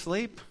you were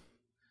asleep?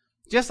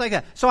 Just like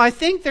that. So I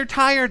think they're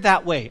tired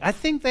that way. I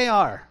think they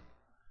are.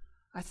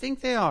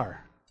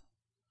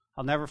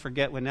 I'll never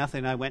forget when Natalie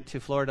and I went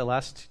to Florida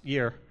last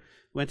year.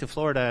 Went to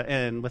Florida,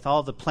 and with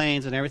all the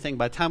planes and everything,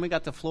 by the time we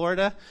got to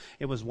Florida,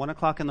 it was 1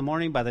 o'clock in the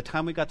morning. By the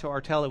time we got to our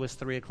hotel, it was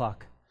 3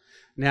 o'clock.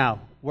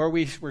 Now, where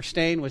we were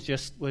staying was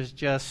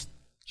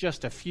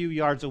just a few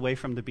yards away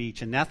from the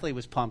beach, and Natalie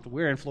was pumped.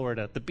 We're in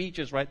Florida. The beach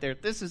is right there.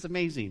 This is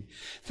amazing.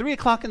 3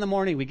 o'clock in the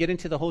morning, we get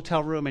into the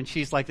hotel room, and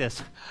she's like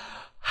this.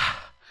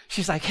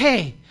 She's like,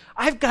 hey,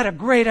 I've got a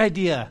great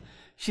idea.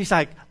 She's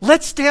like,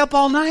 let's stay up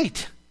all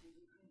night.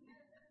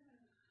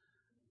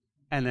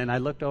 And then I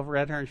looked over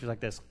at her, and she's like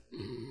this.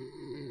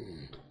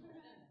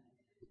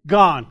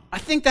 Gone. I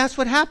think that's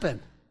what happened.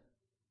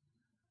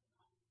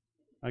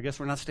 I guess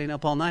we're not staying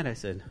up all night, I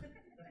said.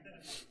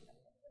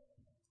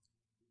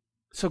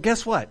 So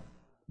guess what?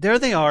 There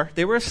they are.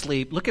 They were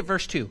asleep. Look at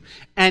verse 2.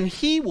 And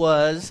he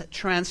was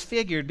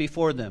transfigured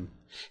before them.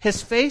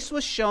 His face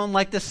was shone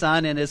like the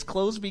sun, and his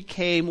clothes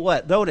became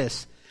what?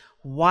 Notice,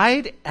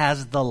 white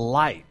as the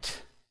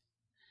light.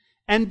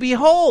 And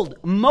behold,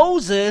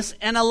 Moses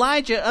and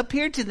Elijah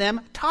appeared to them,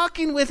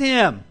 talking with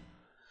him.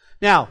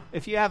 Now,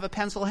 if you have a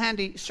pencil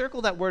handy,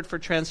 circle that word for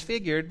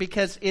transfigured,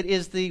 because it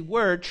is the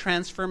word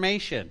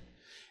transformation.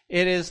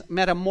 It is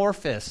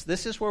metamorphosis.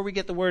 This is where we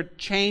get the word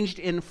changed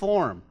in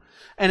form.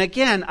 And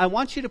again, I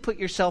want you to put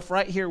yourself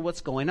right here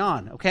what's going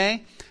on,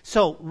 okay?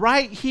 So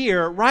right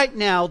here, right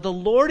now, the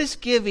Lord is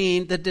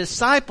giving the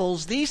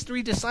disciples, these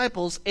 3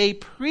 disciples, a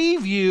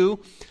preview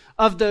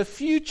of the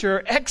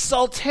future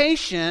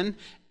exaltation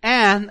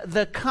and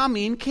the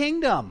coming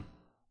kingdom.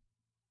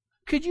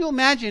 Could you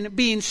imagine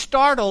being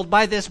startled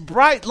by this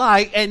bright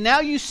light, and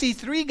now you see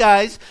 3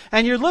 guys,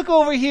 and you look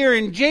over here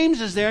and James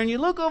is there, and you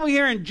look over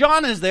here and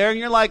John is there, and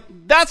you're like,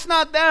 that's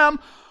not them.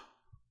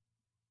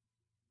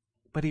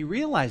 But they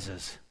realize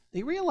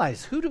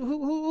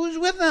who's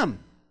with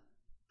them.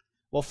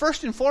 Well,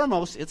 first and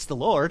foremost, it's the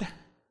Lord,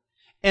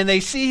 and they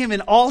see him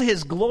in all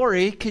his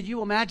glory. Could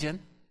you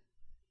imagine?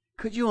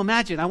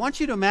 I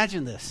want you to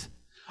imagine this.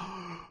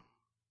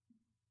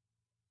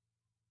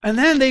 And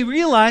then they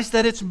realize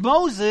that it's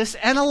Moses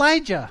and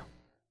Elijah.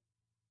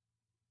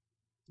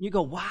 You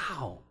go,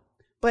 wow.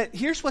 But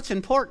here's what's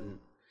important.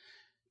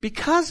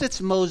 Because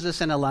it's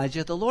Moses and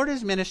Elijah, the Lord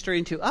is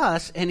ministering to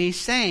us, and he's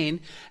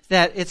saying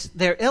that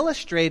they're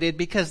illustrated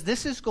because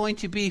this is going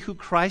to be who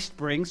Christ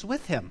brings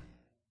with him.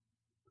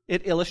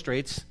 It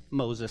illustrates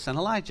Moses and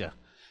Elijah.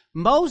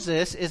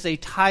 Moses is a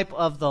type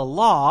of the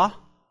law.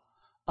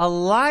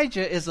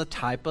 Elijah is a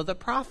type of the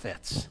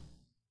prophets.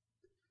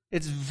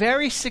 It's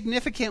very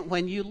significant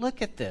when you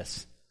look at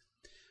this.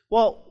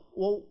 Well,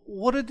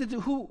 what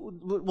did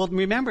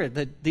remember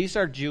that these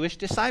are Jewish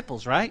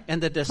disciples, right?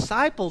 And the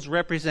disciples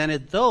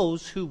represented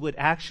those who would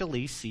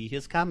actually see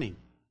his coming.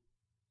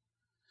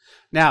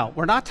 Now,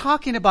 we're not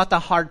talking about the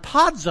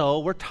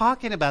harpazo, we're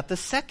talking about the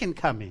second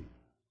coming.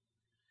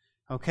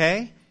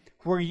 Okay?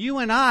 Where you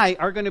and I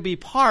are going to be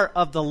part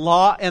of the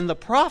law and the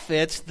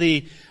prophets,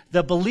 the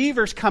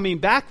believers coming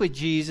back with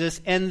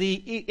Jesus, and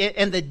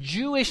the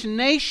Jewish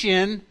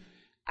nation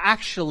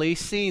actually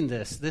seeing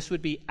this. This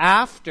would be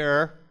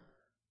after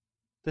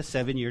the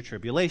 7-year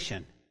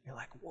tribulation. You're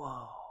like,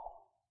 whoa.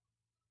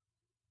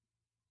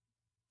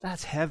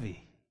 That's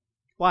heavy.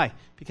 Why?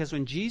 Because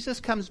when Jesus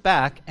comes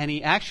back and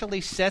he actually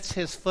sets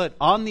his foot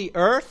on the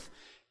earth,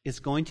 it's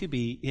going to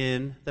be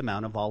in the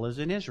Mount of Olives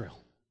in Israel.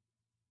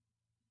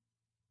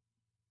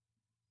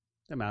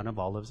 The Mount of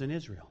Olives in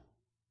Israel.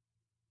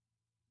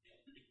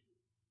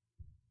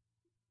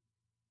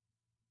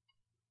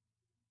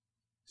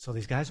 So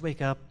these guys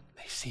wake up,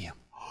 they see him.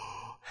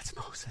 Oh, that's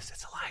Moses,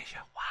 it's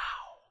Elijah. Wow.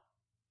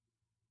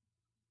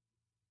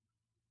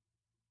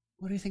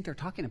 What do you think they're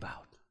talking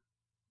about?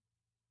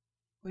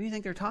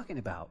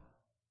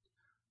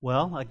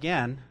 Well,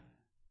 again,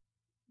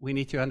 we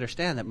need to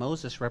understand that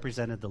Moses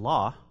represented the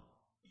law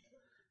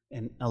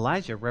and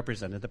Elijah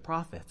represented the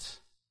prophets.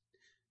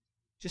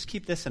 Just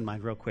keep this in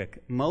mind real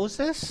quick.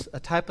 Moses, a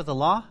type of the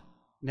law,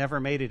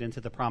 never made it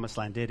into the promised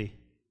land, did he?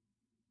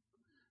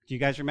 Do you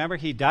guys remember?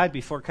 He died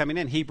before coming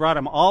in. He brought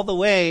him all the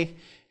way,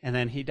 and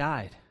then he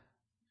died.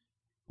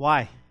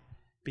 Why?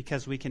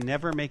 Because we can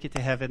never make it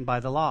to heaven by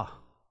the law.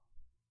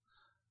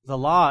 The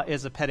law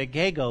is a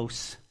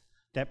pedagogos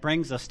that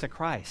brings us to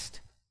Christ.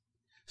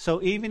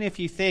 So even if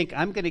you think,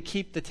 I'm going to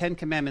keep the 10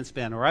 Commandments,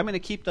 Ben, or I'm going to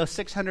keep those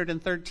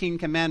 613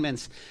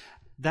 commandments,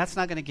 that's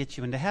not going to get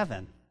you into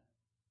heaven.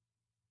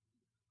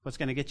 What's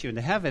going to get you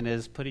into heaven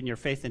is putting your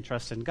faith and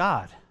trust in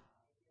God.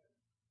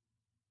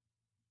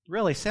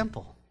 Really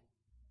simple.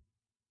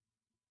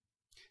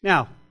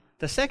 Now,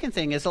 the second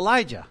thing is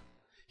Elijah.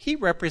 He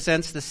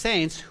represents the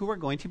saints who are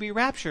going to be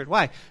raptured.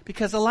 Why?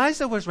 Because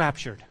Elijah was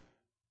raptured.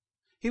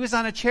 He was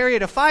on a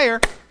chariot of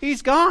fire.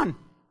 He's gone.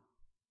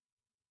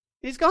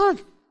 He's gone.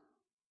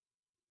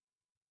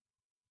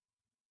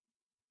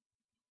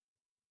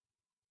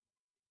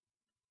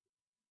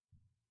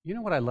 You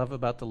know what I love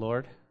about the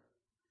Lord?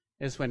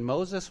 Is when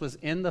Moses was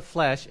in the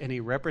flesh and he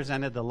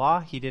represented the law,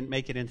 he didn't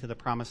make it into the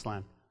promised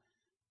land.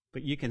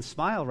 But you can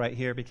smile right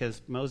here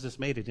because Moses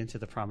made it into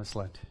the promised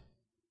land.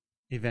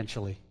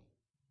 Eventually.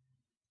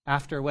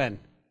 After when?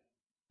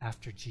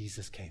 After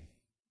Jesus came.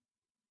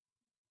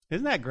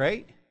 Isn't that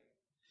great?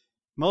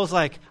 Moses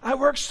like, I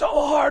worked so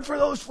hard for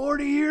those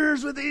 40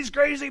 years with these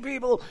crazy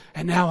people,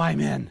 and now I'm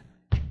in.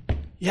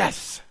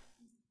 Yes.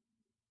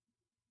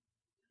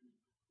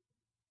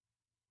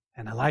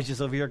 And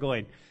Elijah's over here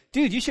going,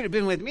 dude, you should have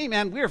been with me,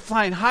 man. We were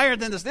flying higher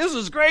than this. This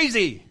was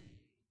crazy.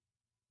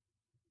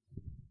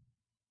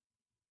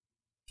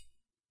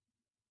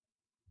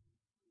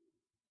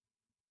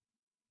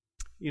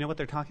 You know what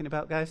they're talking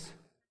about, guys?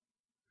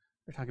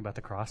 They're talking about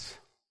the cross.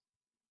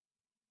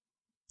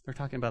 They're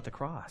talking about the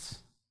cross.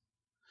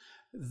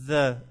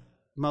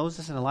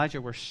 Moses and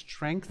Elijah were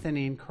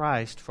strengthening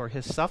Christ for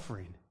his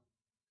suffering.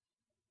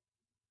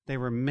 They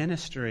were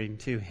ministering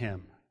to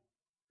him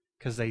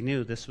because they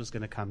knew this was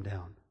going to come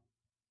down.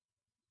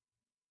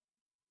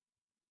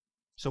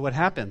 So what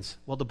happens?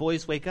 Well, the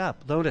boys wake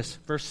up. Notice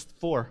verse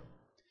 4.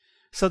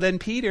 So then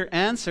Peter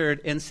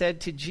answered and said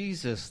to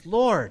Jesus,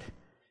 Lord,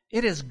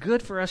 it is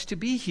good for us to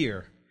be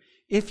here.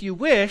 If you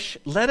wish,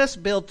 let us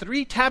build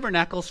 3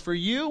 tabernacles for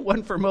you,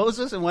 one for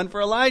Moses and one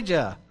for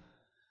Elijah.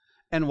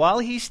 And while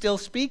he's still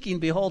speaking,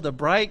 behold, a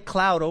bright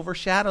cloud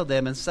overshadowed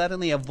them, and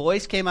suddenly a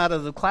voice came out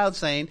of the cloud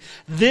saying,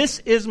 This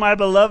is my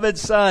beloved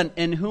Son,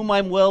 in whom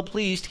I'm well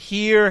pleased.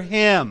 Hear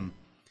him.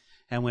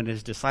 And when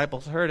his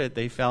disciples heard it,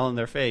 they fell on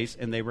their face,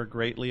 and they were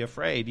greatly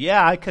afraid.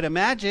 Yeah, I could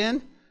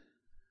imagine.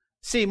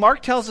 See,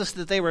 Mark tells us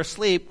that they were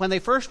asleep. When they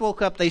first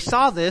woke up, they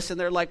saw this, and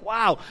they're like,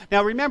 wow.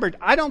 Now remember,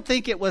 I don't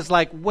think it was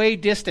like way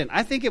distant.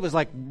 I think it was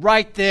like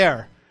right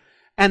there.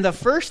 And the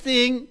first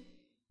thing,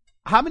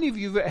 how many of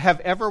you have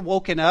ever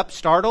woken up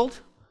startled,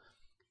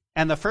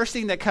 and the first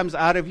thing that comes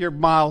out of your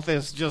mouth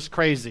is just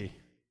crazy?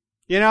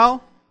 You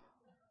know?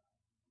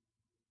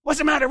 What's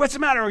the matter? What's the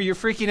matter? Or you're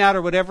freaking out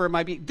or whatever it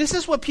might be. This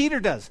is what Peter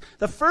does.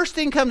 The first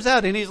thing comes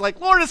out, and he's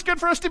like, Lord, it's good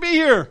for us to be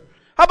here.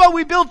 How about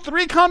we build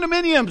 3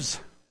 condominiums?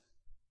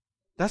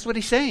 That's what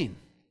he's saying.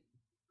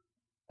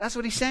 That's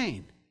what he's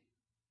saying.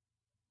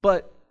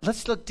 But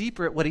let's look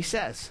deeper at what he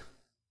says.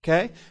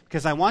 Okay?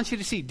 Because I want you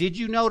to see, did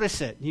you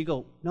notice it? And you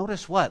go,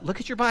 notice what?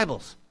 Look at your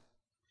Bibles.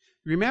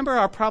 Remember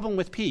our problem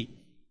with Pete.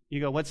 You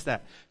go, what's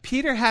that?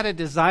 Peter had a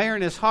desire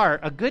in his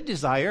heart, a good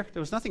desire.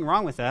 There was nothing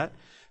wrong with that.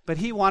 But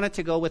he wanted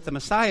to go with the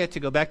Messiah to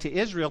go back to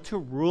Israel to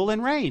rule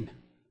and reign.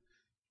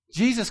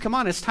 Jesus, come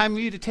on, it's time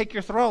for you to take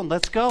your throne.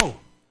 Let's go.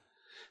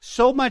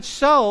 So much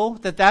so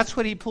that that's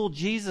what he pulled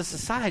Jesus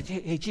aside.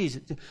 Hey,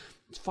 Jesus,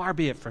 far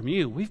be it from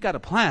you. We've got a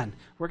plan.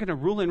 We're going to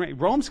rule and reign.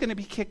 Rome's going to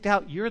be kicked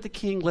out. You're the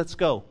king. Let's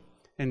go.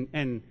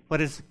 And what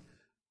does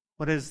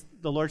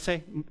the Lord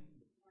say?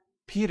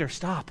 Peter,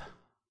 stop.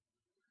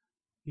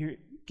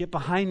 Get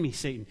behind me,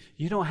 Satan.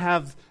 You don't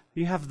have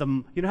the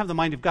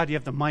mind of God. You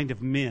have the mind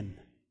of men.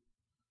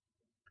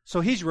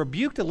 So he's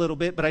rebuked a little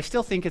bit, but I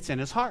still think it's in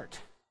his heart.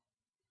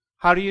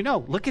 How do you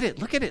know? Look at it.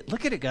 Look at it.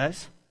 Look at it,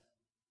 guys.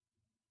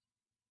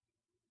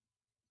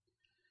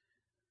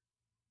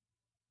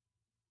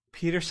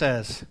 Peter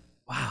says,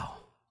 wow.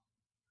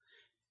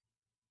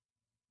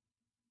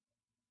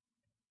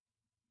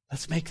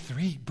 Let's make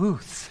 3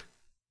 booths.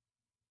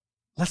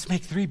 Let's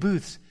make 3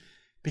 booths.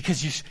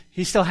 Because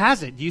he still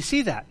has it. Do you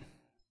see that?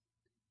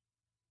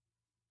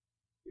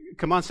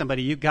 Come on,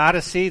 somebody. You got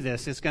to see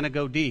this. It's going to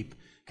go deep.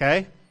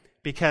 Okay?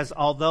 Because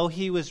although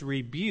he was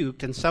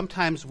rebuked, and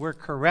sometimes we're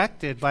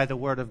corrected by the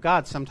word of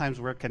God, sometimes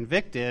we're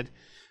convicted,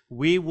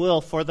 we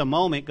will, for the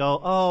moment,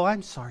 go, oh,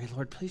 I'm sorry,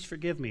 Lord, please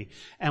forgive me.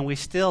 And we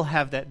still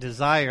have that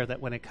desire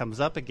that when it comes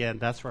up again,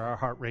 that's where our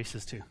heart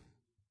races to.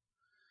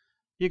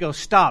 You go,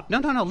 stop. No,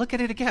 look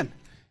at it again.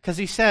 Because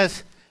he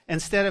says,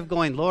 instead of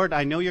going, Lord,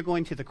 I know you're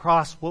going to the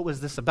cross. What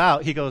was this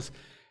about? He goes,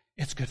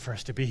 it's good for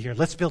us to be here.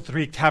 Let's build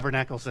 3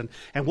 tabernacles and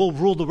we'll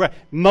rule the rest.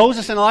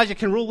 Moses and Elijah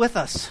can rule with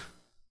us.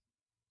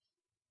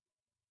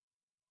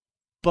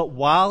 But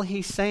while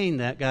he's saying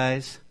that,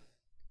 guys,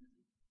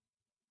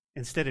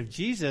 instead of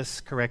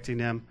Jesus correcting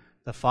him,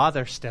 the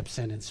Father steps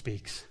in and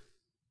speaks.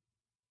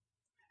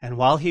 And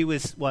while he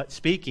was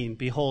speaking,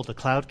 behold, a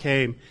cloud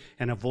came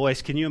and a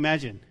voice. Can you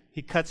imagine?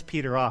 He cuts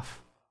Peter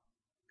off.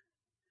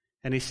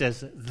 And he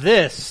says,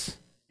 This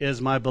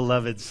is my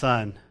beloved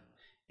Son,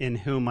 in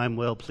whom I'm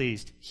well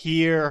pleased.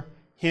 Hear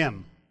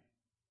him.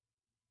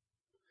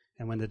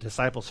 And when the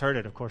disciples heard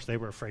it, of course, they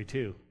were afraid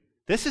too.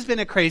 This has been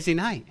a crazy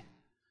night.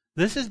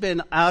 This has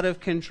been out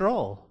of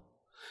control.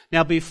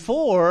 Now,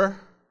 before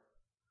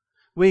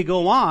we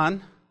go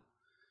on,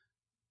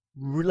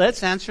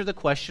 let's answer the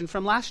question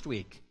from last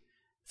week.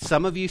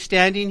 Some of you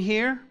standing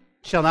here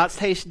shall not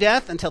taste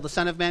death until the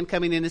Son of Man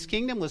coming in his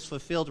kingdom was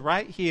fulfilled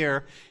right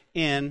here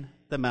in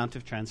the Mount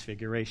of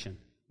Transfiguration.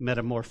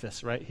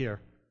 Metamorphosis right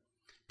here.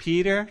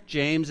 Peter,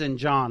 James, and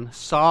John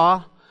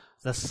saw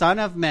the Son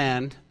of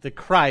Man, the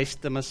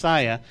Christ, the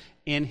Messiah,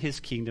 in his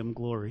kingdom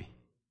glory.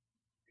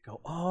 You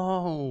go,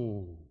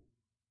 oh.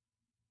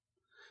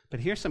 But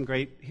here's some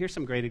great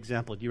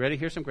example. You ready?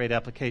 Here's some great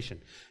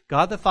application.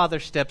 God the Father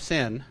steps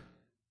in,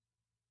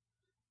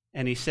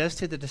 and he says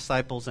to the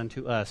disciples and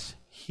to us,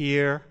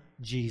 "Hear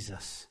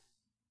Jesus.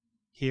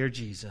 Hear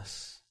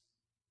Jesus."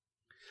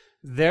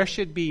 There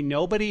should be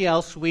nobody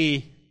else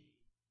we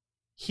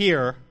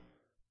hear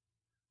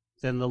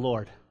than the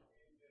Lord.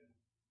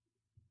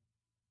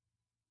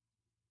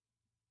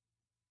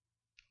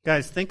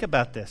 Guys, think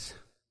about this.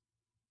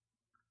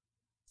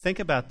 Think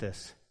about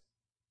this.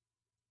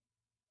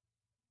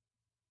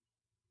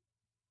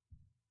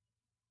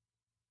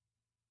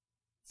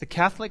 The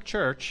Catholic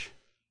Church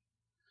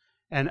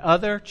and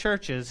other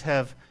churches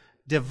have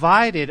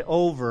divided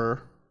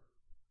over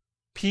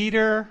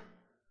Peter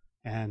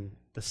and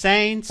the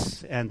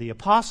saints and the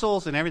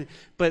apostles and everything.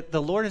 But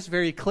the Lord is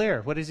very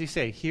clear. What does he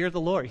say? Hear the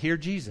Lord. Hear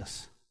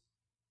Jesus.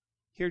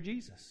 Hear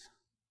Jesus.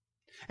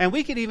 And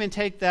we could even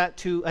take that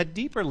to a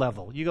deeper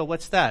level. You go,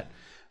 what's that?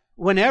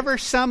 Whenever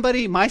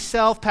somebody,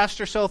 myself,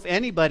 Pastor Soph,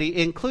 anybody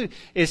included,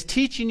 is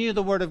teaching you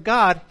the Word of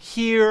God,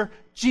 hear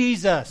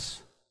Jesus.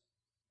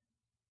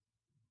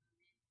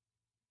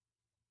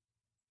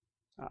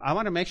 I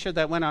want to make sure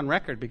that went on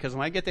record, because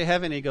when I get to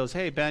heaven, he goes,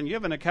 "Hey, Ben, you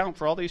have an account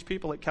for all these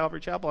people at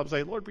Calvary Chapel." I'm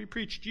saying, "Lord, we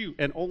preached you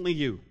and only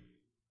you."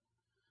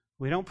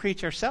 We don't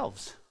preach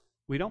ourselves.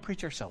 We don't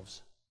preach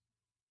ourselves.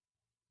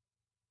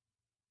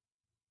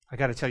 I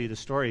got to tell you the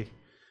story.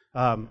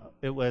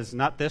 It was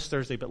not this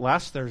Thursday, but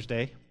last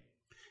Thursday.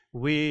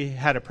 We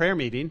had a prayer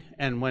meeting,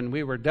 and when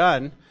we were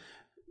done,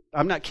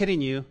 I'm not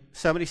kidding you,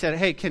 somebody said,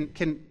 "Hey,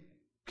 can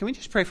we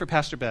just pray for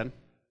Pastor Ben?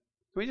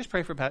 Can we just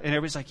pray for Pastor?" And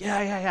everybody's like,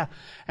 yeah.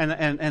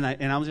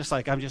 And I was just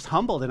like, I'm just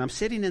humbled, and I'm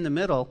sitting in the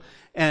middle,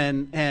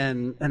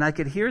 and I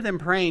could hear them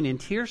praying, and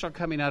tears are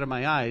coming out of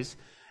my eyes,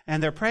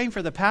 and they're praying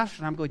for the pastor,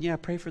 and I'm going, "Yeah,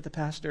 pray for the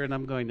pastor," and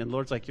I'm going, and the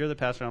Lord's like, "You're the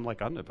pastor," and I'm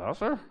like, "I'm the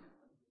pastor?"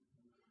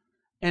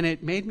 And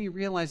it made me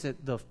realize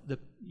that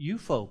you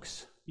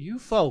folks,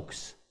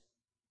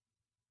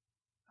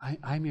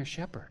 I'm your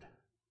shepherd.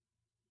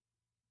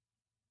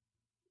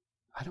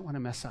 I don't want to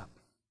mess up.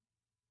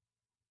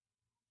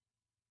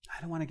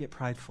 I don't want to get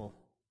prideful.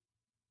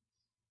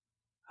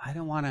 I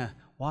don't want to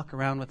walk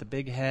around with a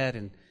big head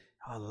and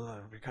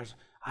because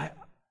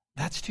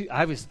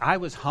I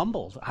was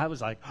humbled. I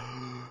was like,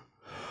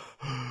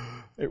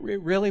 it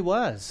really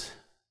was.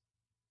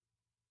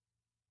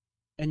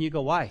 And you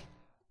go, why?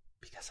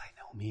 Because I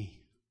know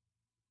me.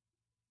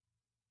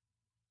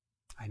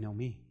 I know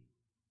me.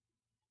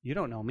 You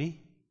don't know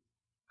me.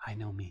 I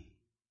know me.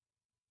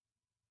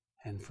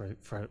 And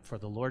for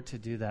the Lord to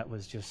do that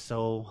was just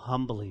so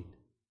humbling.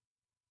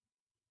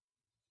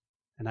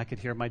 And I could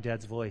hear my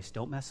dad's voice,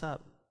 "Don't mess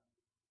up.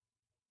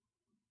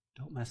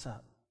 Don't mess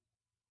up."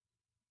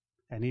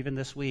 And even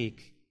this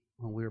week,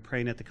 when we were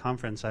praying at the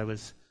conference, I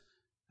was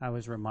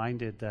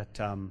reminded that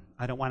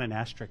I don't want an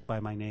asterisk by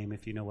my name,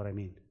 if you know what I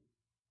mean.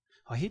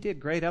 Oh, he did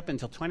great up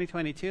until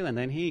 2022, and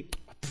then he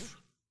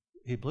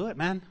blew it,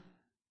 man.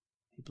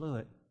 He blew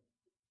it.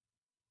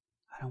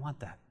 I don't want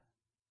that.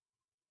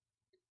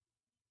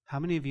 How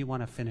many of you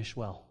want to finish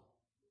well?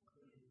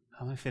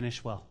 How many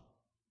finish well?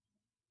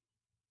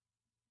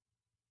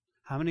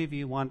 How many of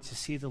you want to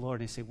see the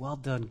Lord and say, "Well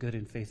done, good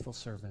and faithful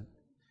servant.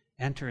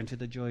 Enter into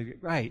the joy of your..."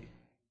 Right.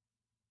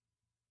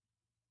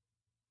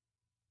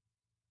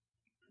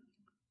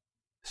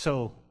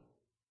 So,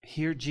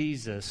 hear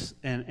Jesus,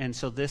 and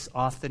so this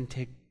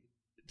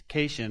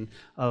authentication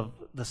of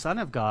the Son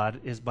of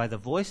God is by the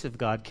voice of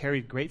God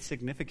carried great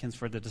significance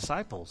for the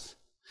disciples.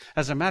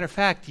 As a matter of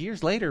fact,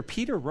 years later,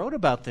 Peter wrote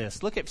about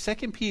this. Look at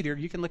 2 Peter.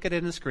 You can look at it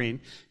on the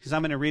screen, because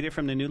I'm going to read it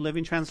from the New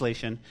Living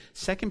Translation.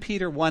 2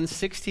 Peter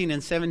 1:16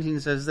 and 17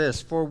 says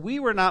this: "For we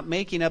were not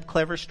making up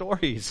clever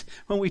stories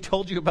when we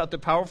told you about the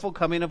powerful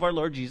coming of our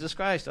Lord Jesus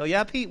Christ." Oh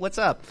yeah, Pete, what's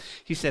up?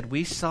 He said,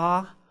 "We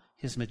saw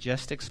his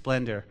majestic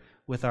splendor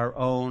with our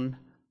own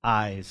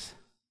eyes.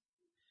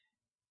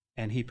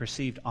 And he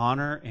perceived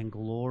honor and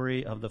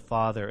glory of the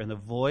Father. And the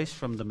voice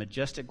from the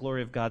majestic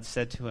glory of God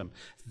said to him,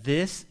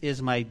 'This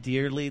is my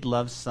dearly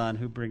loved Son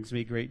who brings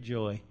me great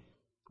joy.'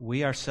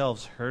 We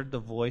ourselves heard the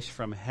voice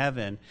from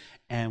heaven,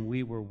 and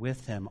we were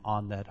with him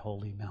on that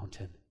holy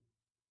mountain."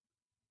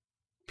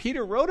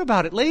 Peter wrote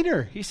about it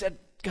later. He said,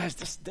 "Guys,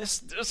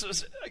 this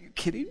is, are you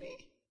kidding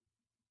me?"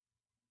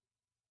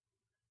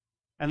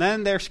 And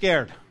then they're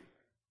scared.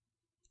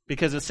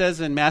 Because it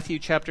says in Matthew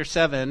chapter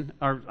 7,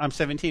 or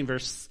 17,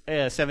 verse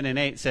 7 and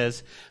 8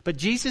 says, "But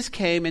Jesus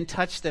came and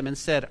touched them and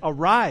said,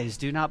 'Arise,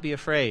 do not be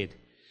afraid.'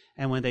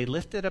 And when they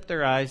lifted up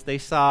their eyes, they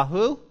saw"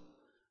 who?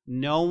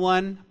 "No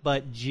one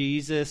but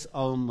Jesus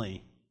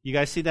only." You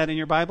guys see that in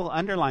your Bible?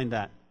 Underline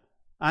that.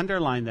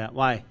 Underline that.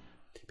 Why?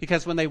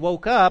 Because when they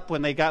woke up,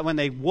 when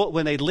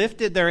they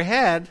lifted their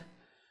head,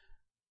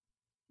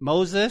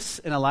 Moses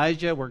and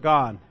Elijah were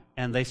gone,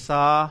 and they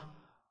saw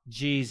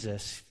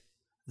Jesus.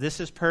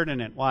 This is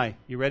pertinent. Why?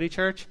 You ready,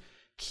 church?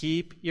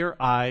 Keep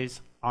your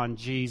eyes on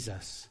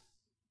Jesus.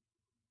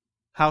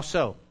 How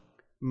so?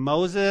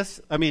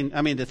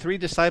 The 3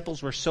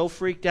 disciples were so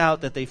freaked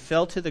out that they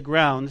fell to the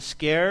ground,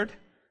 scared,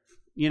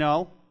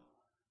 and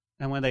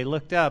when they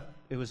looked up,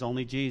 it was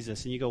only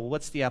Jesus. And you go, well,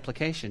 what's the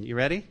application? You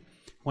ready?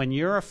 When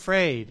you're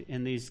afraid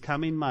in these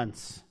coming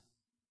months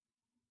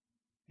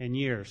and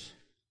years,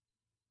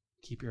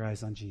 keep your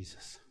eyes on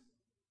Jesus.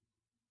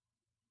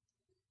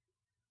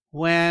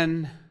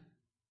 When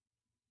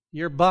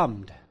you're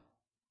bummed,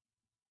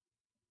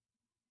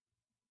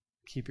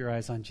 keep your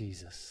eyes on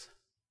Jesus.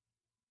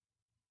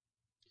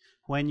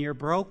 When you're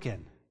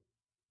broken,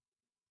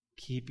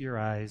 keep your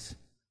eyes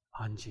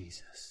on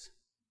Jesus.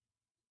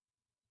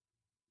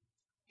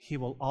 He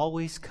will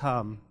always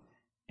come,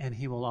 and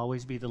He will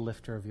always be the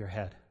lifter of your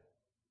head.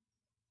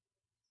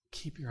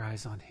 Keep your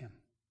eyes on Him.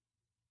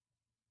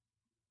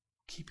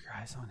 Keep your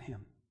eyes on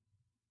Him.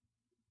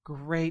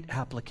 Great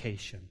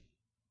application.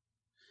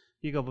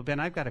 You go, but Ben,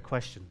 I've got a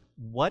question.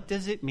 What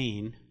does it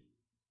mean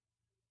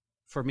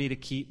for me to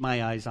keep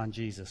my eyes on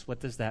Jesus? What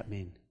does that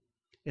mean?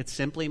 It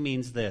simply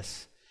means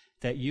this,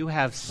 that you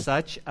have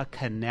such a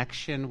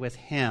connection with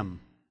Him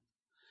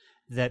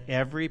that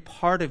every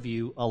part of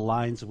you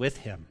aligns with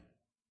Him.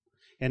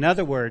 In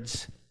other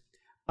words,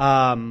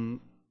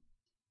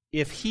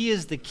 if He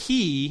is the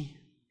key,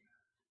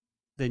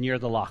 then you're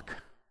the lock.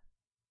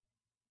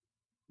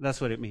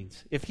 That's what it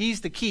means. If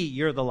He's the key,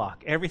 you're the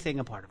lock. Everything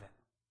a part of it.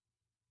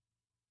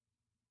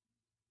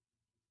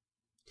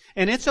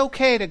 And it's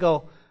okay to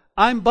go,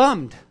 I'm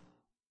bummed,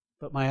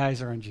 but my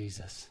eyes are on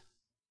Jesus.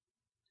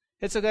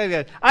 It's okay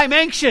to go, I'm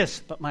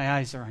anxious, but my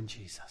eyes are on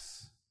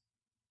Jesus.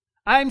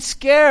 I'm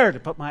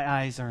scared, but my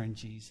eyes are on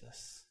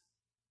Jesus.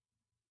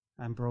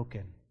 I'm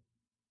broken,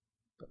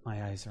 but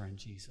my eyes are on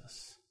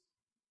Jesus.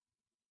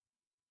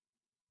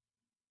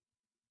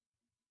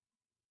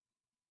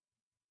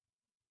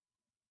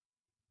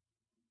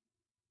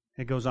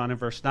 It goes on in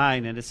verse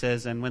 9, and it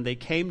says, and when they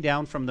came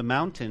down from the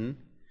mountain,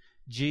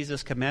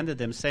 Jesus commanded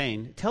them,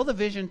 saying, tell the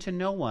vision to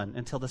no one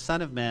until the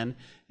Son of Man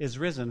is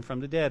risen from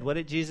the dead. What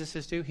did Jesus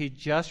do? He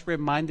just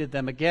reminded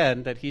them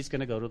again that He's going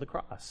to go to the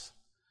cross.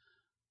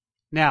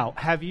 Now,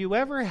 have you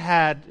ever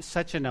had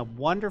such a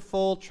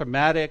wonderful,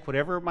 traumatic,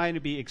 whatever it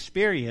might be,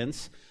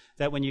 experience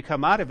that when you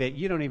come out of it,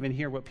 you don't even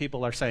hear what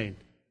people are saying?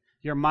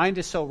 Your mind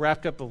is so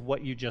wrapped up of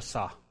what you just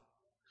saw.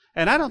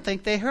 And I don't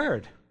think they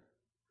heard.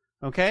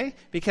 Okay?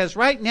 Because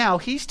right now,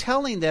 He's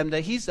telling them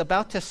that He's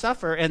about to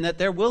suffer and that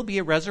there will be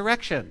a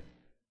resurrection.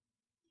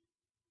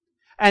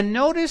 And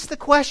notice the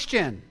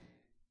question.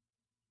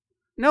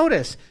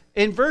 Notice,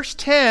 in verse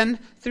 10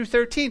 through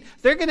 13,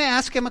 they're going to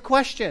ask Him a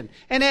question.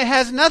 And it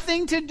has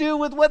nothing to do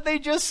with what they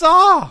just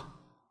saw.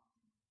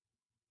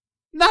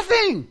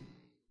 Nothing.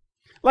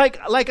 Like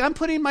I'm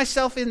putting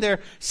myself in their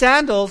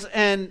sandals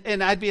and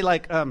I'd be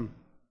like, oh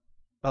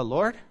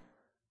Lord,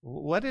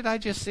 what did I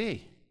just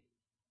see?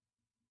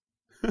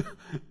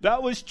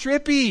 That was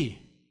trippy.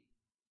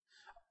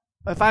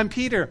 If I'm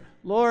Peter,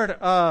 Lord,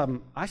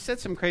 I said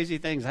some crazy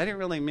things. I didn't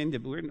really mean to.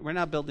 We're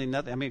not building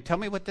nothing. I mean, tell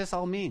me what this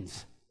all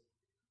means.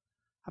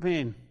 I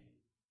mean,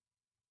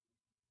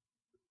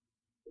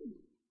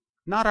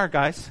 not our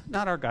guys.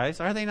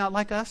 Are they not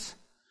like us?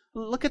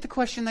 Look at the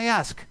question they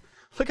ask.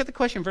 Look at the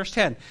question, verse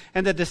 10.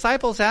 And the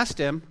disciples asked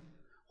Him,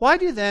 why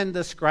do then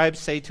the scribes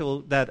say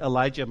that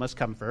Elijah must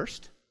come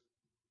first?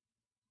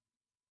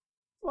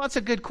 Well, it's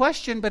a good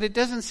question, but it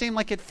doesn't seem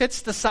like it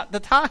fits the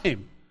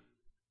time.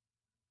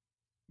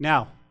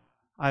 Now,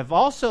 I've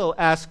also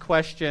asked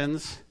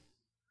questions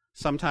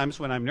sometimes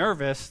when I'm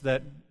nervous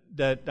that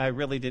I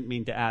really didn't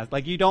mean to ask.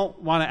 Like you don't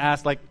want to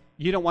ask, like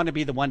you don't want to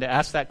be the one to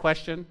ask that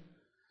question,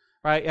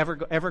 right?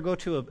 Ever go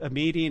to a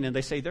meeting and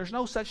they say there's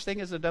no such thing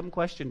as a dumb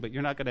question, but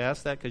you're not going to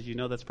ask that because you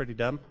know that's pretty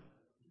dumb,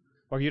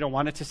 or you don't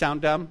want it to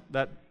sound dumb.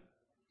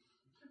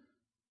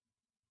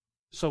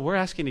 So we're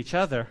asking each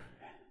other,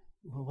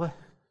 well, what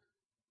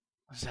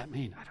does that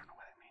mean? I don't know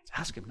what it means.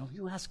 Ask him. No,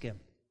 you ask him.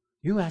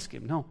 You ask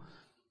him. No.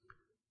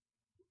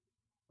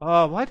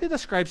 Why did the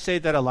scribe say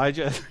that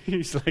Elijah?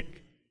 He's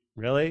like,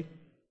 really?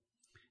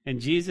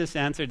 And Jesus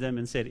answered them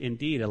and said,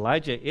 indeed,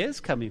 Elijah is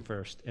coming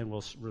first and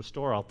will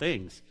restore all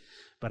things.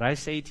 But I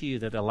say to you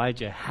that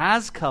Elijah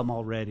has come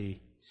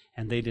already,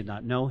 and they did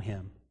not know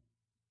him,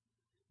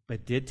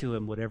 but did to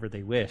him whatever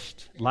they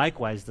wished.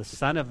 Likewise, the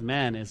Son of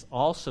Man is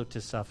also to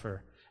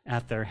suffer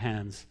at their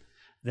hands.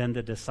 Then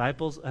the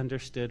disciples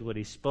understood what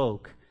he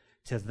spoke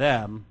to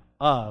them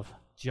of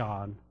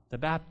John the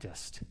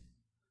Baptist.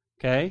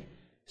 Okay?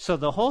 So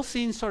the whole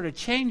scene sort of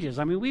changes.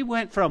 I mean, we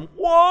went from,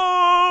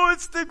 whoa,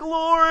 it's the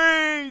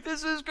glory,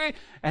 this is great.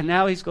 And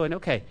now he's going,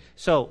 okay,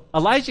 so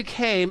Elijah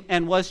came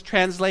and was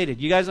translated.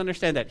 You guys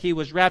understand that? He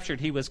was raptured.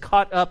 He was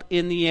caught up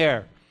in the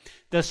air.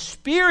 The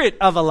spirit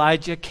of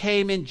Elijah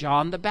came in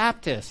John the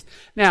Baptist.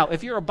 Now,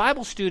 if you're a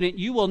Bible student,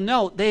 you will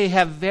note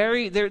they're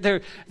very,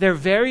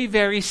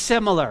 very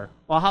similar.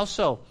 Well, how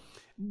so?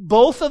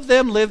 Both of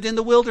them lived in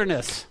the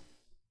wilderness.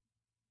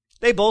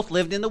 They both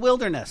lived in the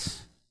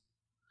wilderness.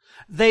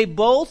 They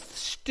both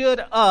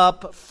stood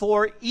up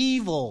for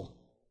evil,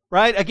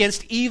 right?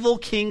 Against evil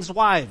kings'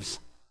 wives.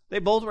 They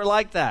both were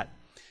like that.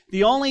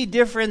 The only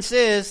difference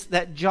is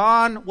that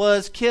John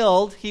was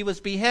killed, he was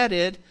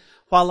beheaded,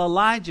 while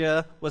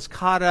Elijah was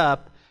caught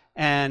up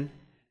and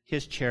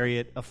his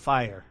chariot of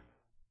fire.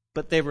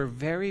 But they were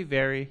very,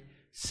 very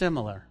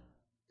similar.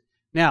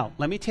 Now,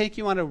 let me take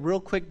you on a real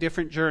quick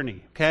different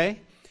journey, okay?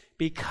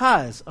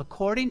 Because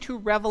according to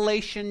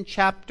Revelation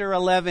chapter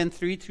 11,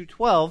 3 through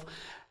 12,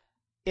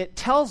 it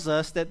tells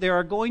us that there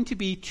are going to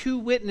be two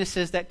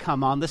witnesses that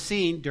come on the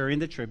scene during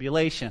the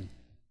tribulation.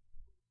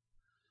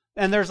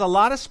 And there's a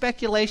lot of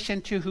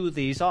speculation to who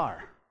these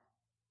are.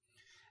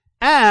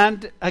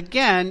 And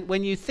again,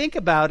 when you think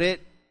about it,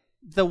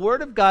 the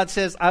Word of God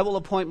says, I will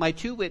appoint my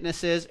two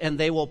witnesses, and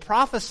they will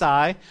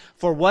prophesy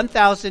for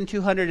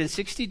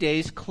 1,260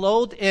 days,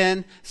 clothed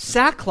in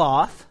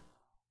sackcloth.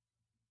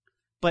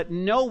 But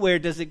nowhere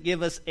does it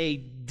give us a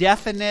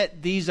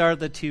definite, these are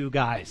the two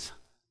guys.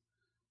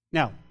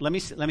 Now, let me.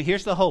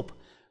 Here's the hope.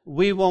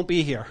 We won't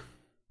be here.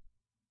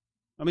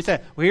 Let me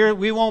say,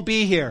 we won't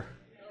be here.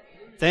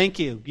 Thank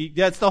you.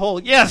 That's the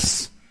whole,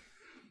 yes!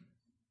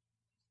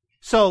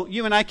 So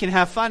you and I can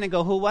have fun and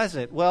go, who was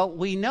it? Well,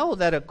 we know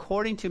that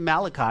according to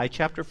Malachi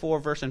chapter 4,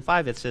 verse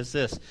 5, it says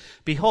this,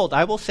 Behold,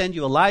 I will send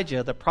you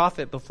Elijah, the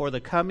prophet, before the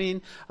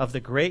coming of the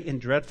great and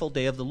dreadful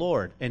day of the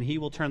Lord. And he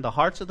will turn the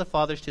hearts of the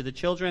fathers to the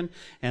children,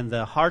 and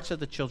the hearts of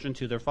the children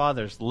to their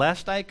fathers,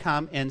 lest I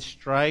come and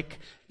strike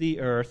the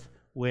earth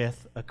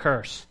with a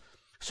curse.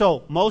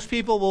 So most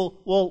people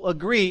will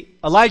agree,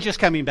 Elijah's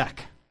coming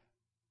back.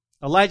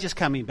 Elijah's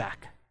coming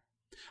back.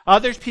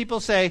 Others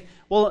people say,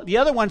 well, the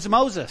other one's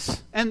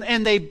Moses.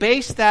 And they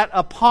base that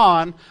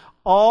upon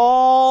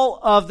all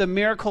of the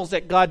miracles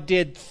that God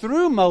did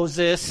through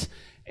Moses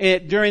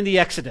during the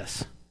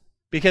Exodus.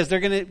 Because they're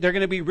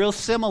going to be real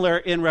similar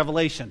in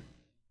Revelation.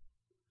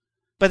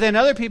 But then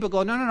other people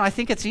go, no, I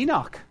think it's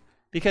Enoch.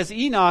 Because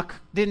Enoch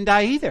didn't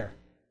die either.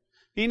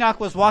 Enoch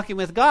was walking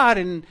with God,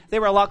 and they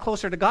were a lot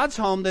closer to God's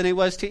home than he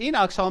was to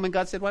Enoch's home. And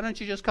God said, why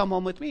don't you just come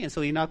home with me? And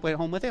so Enoch went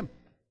home with him.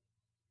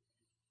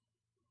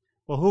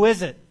 Well, who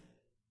is it?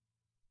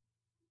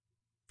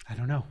 I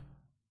don't know.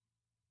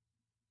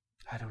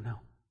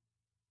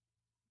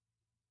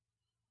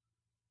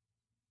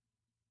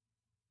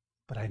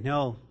 But I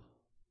know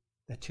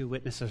that two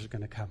witnesses are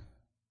going to come.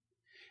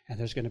 And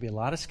there's going to be a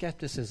lot of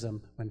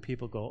skepticism when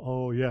people go,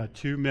 oh yeah,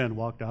 two men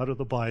walked out of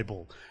the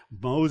Bible,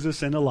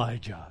 Moses and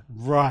Elijah.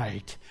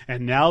 Right.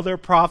 And now they're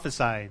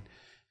prophesying.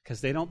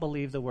 Because they don't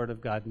believe the Word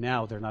of God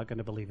now, they're not going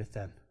to believe it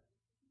then.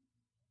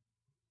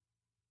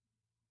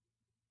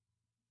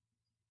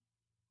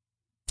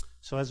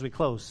 So as we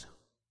close,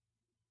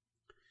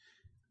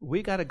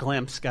 we got a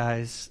glimpse,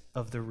 guys,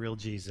 of the real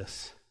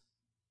Jesus.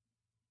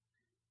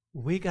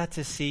 We got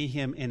to see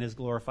him in his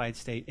glorified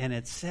state, and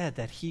it said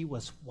that he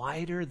was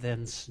whiter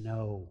than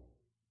snow.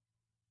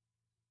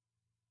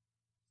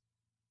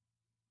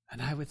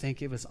 And I would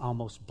think it was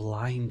almost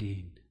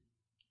blinding.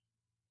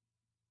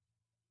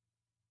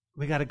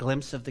 We got a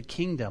glimpse of the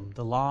kingdom,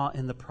 the law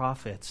and the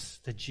prophets,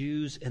 the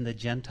Jews and the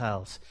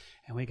Gentiles,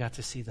 and we got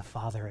to see the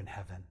Father in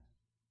heaven.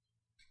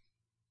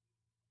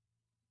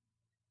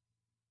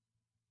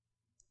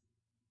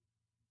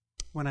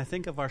 When I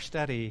think of our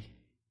study,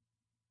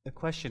 the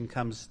question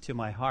comes to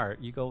my heart.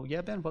 You go,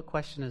 yeah, Ben, what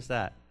question is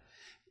that?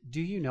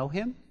 Do you know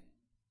him?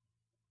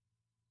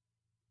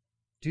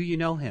 Do you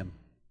know him?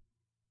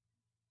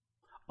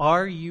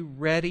 Are you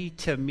ready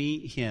to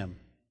meet him?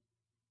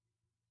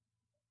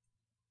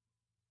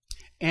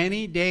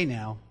 Any day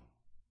now,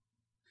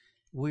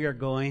 we are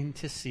going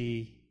to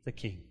see the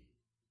King.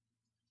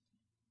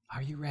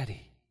 Are you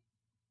ready?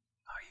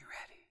 Are you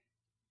ready?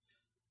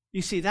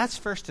 You see, that's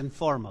first and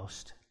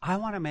foremost. I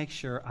want to make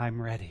sure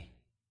I'm ready.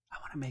 I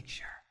want to make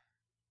sure.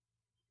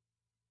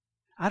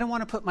 I don't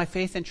want to put my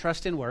faith and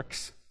trust in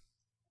works.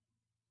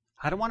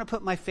 I don't want to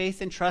put my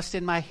faith and trust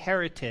in my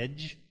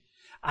heritage.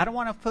 I don't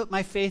want to put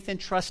my faith and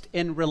trust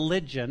in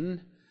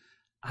religion.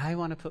 I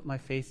want to put my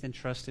faith and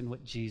trust in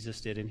what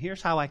Jesus did. And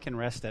here's how I can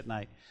rest at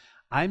night.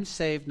 I'm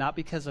saved not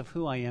because of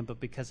who I am, but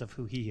because of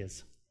who he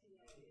is.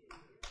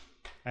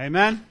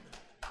 Amen?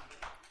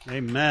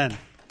 Amen.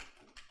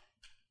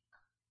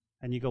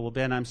 And you go, well,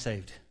 Ben, I'm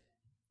saved.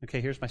 Okay,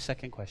 here's my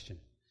second question.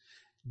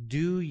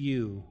 Do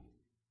you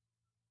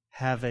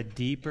have a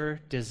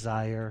deeper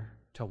desire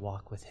to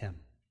walk with him?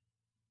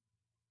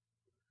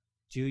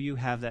 Do you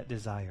have that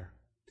desire?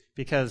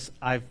 Because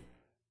I've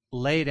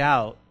laid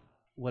out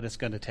what it's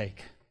going to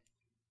take.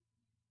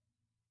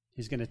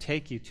 He's going to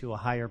take you to a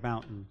higher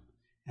mountain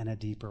and a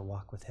deeper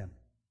walk with him.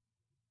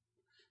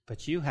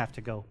 But you have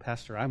to go,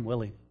 Pastor, I'm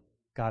willing.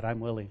 God, I'm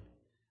willing.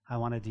 I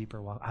want a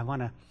deeper walk. I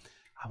want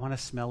to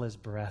smell his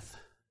breath.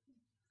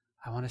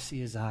 I want to see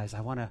his eyes.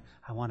 I want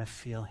to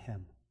feel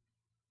him.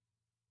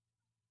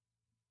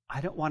 I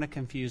don't want to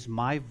confuse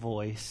my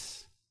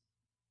voice,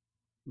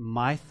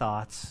 my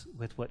thoughts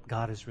with what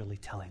God is really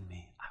telling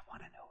me. I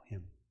want to know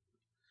him.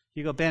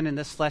 You go, Ben, in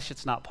this flesh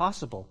it's not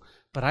possible,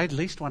 but I at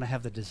least want to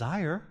have the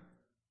desire.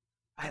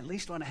 I at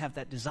least want to have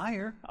that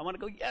desire. I want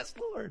to go, yes,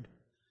 Lord.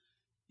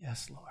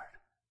 Yes, Lord.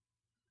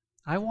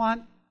 I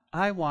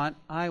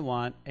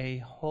want a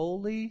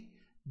holy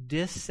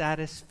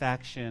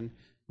dissatisfaction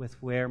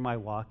with where my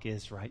walk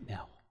is right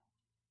now.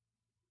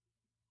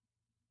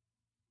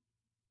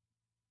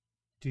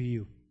 Do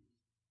you?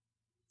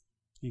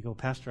 You go,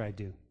 Pastor, I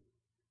do.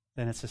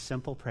 then it's a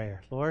simple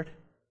prayer. Lord,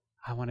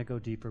 I want to go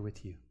deeper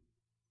with you.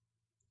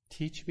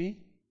 Teach me,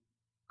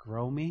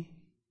 grow me,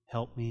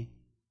 help me.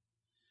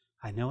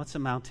 I know it's a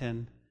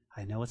mountain.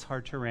 I know it's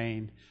hard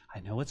terrain. I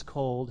know it's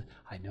cold.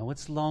 I know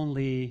it's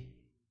lonely.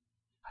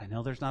 I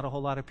know there's not a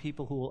whole lot of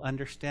people who will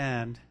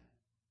understand.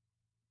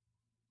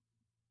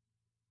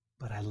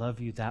 But I love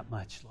you that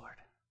much, Lord.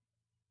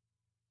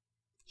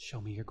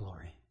 Show me your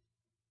glory.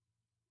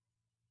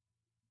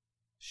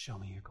 Show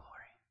me your glory.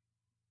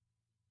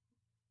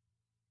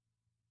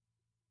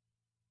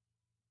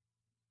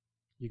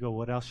 You go,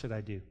 what else should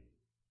I do?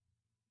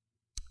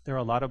 There are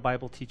a lot of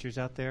Bible teachers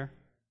out there.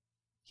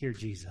 Hear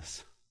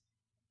Jesus.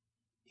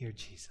 Hear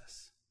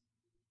Jesus.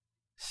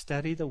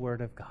 Study the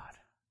Word of God.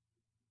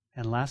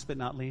 And last but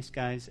not least,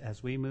 guys,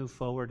 as we move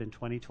forward in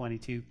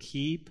 2022,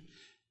 keep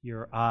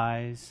your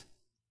eyes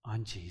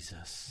on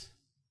Jesus.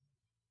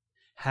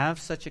 Have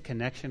such a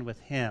connection with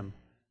Him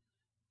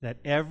that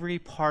every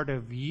part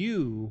of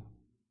you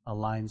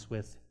aligns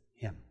with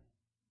Him.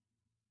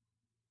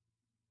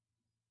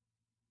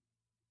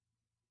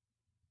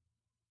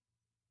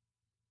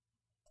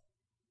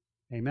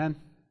 Amen.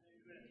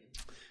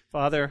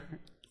 Father,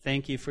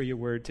 thank you for your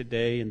word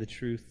today and the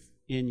truth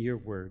in your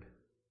word.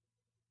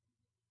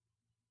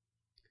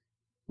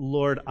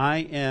 Lord, I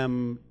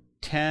am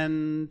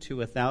 10 to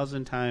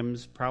 1,000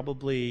 times,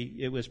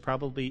 it was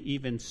probably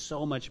even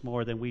so much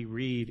more than we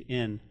read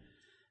in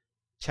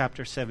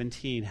chapter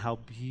 17, how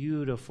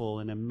beautiful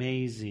and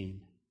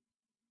amazing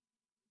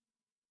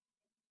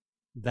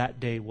that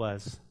day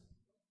was.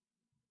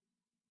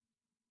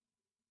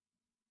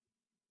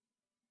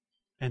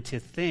 And to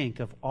think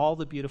of all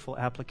the beautiful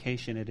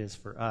application it is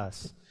for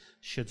us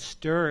should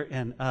stir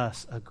in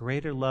us a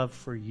greater love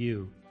for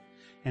you.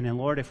 And then,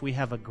 Lord, if we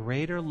have a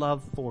greater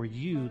love for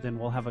you, then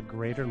we'll have a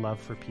greater love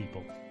for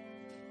people.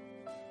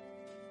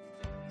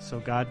 So,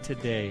 God,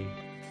 today,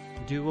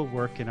 do a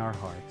work in our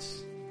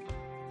hearts.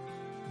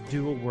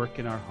 Do a work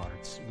in our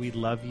hearts. We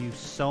love you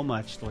so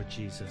much, Lord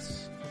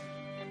Jesus.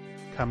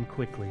 Come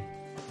quickly.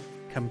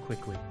 Come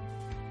quickly.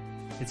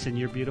 It's in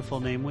your beautiful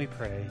name we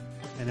pray.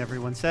 And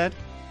everyone said,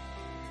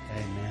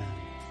 Amen.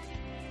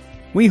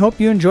 We hope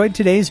you enjoyed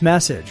today's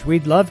message.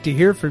 We'd love to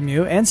hear from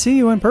you and see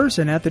you in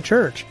person at the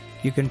church.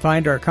 You can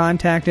find our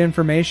contact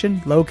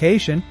information,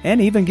 location,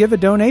 and even give a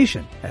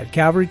donation at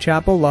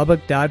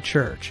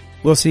calvarychapellubbock.church.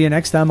 We'll see you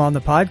next time on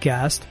the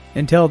podcast.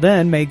 Until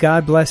then, may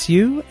God bless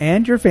you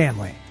and your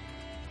family.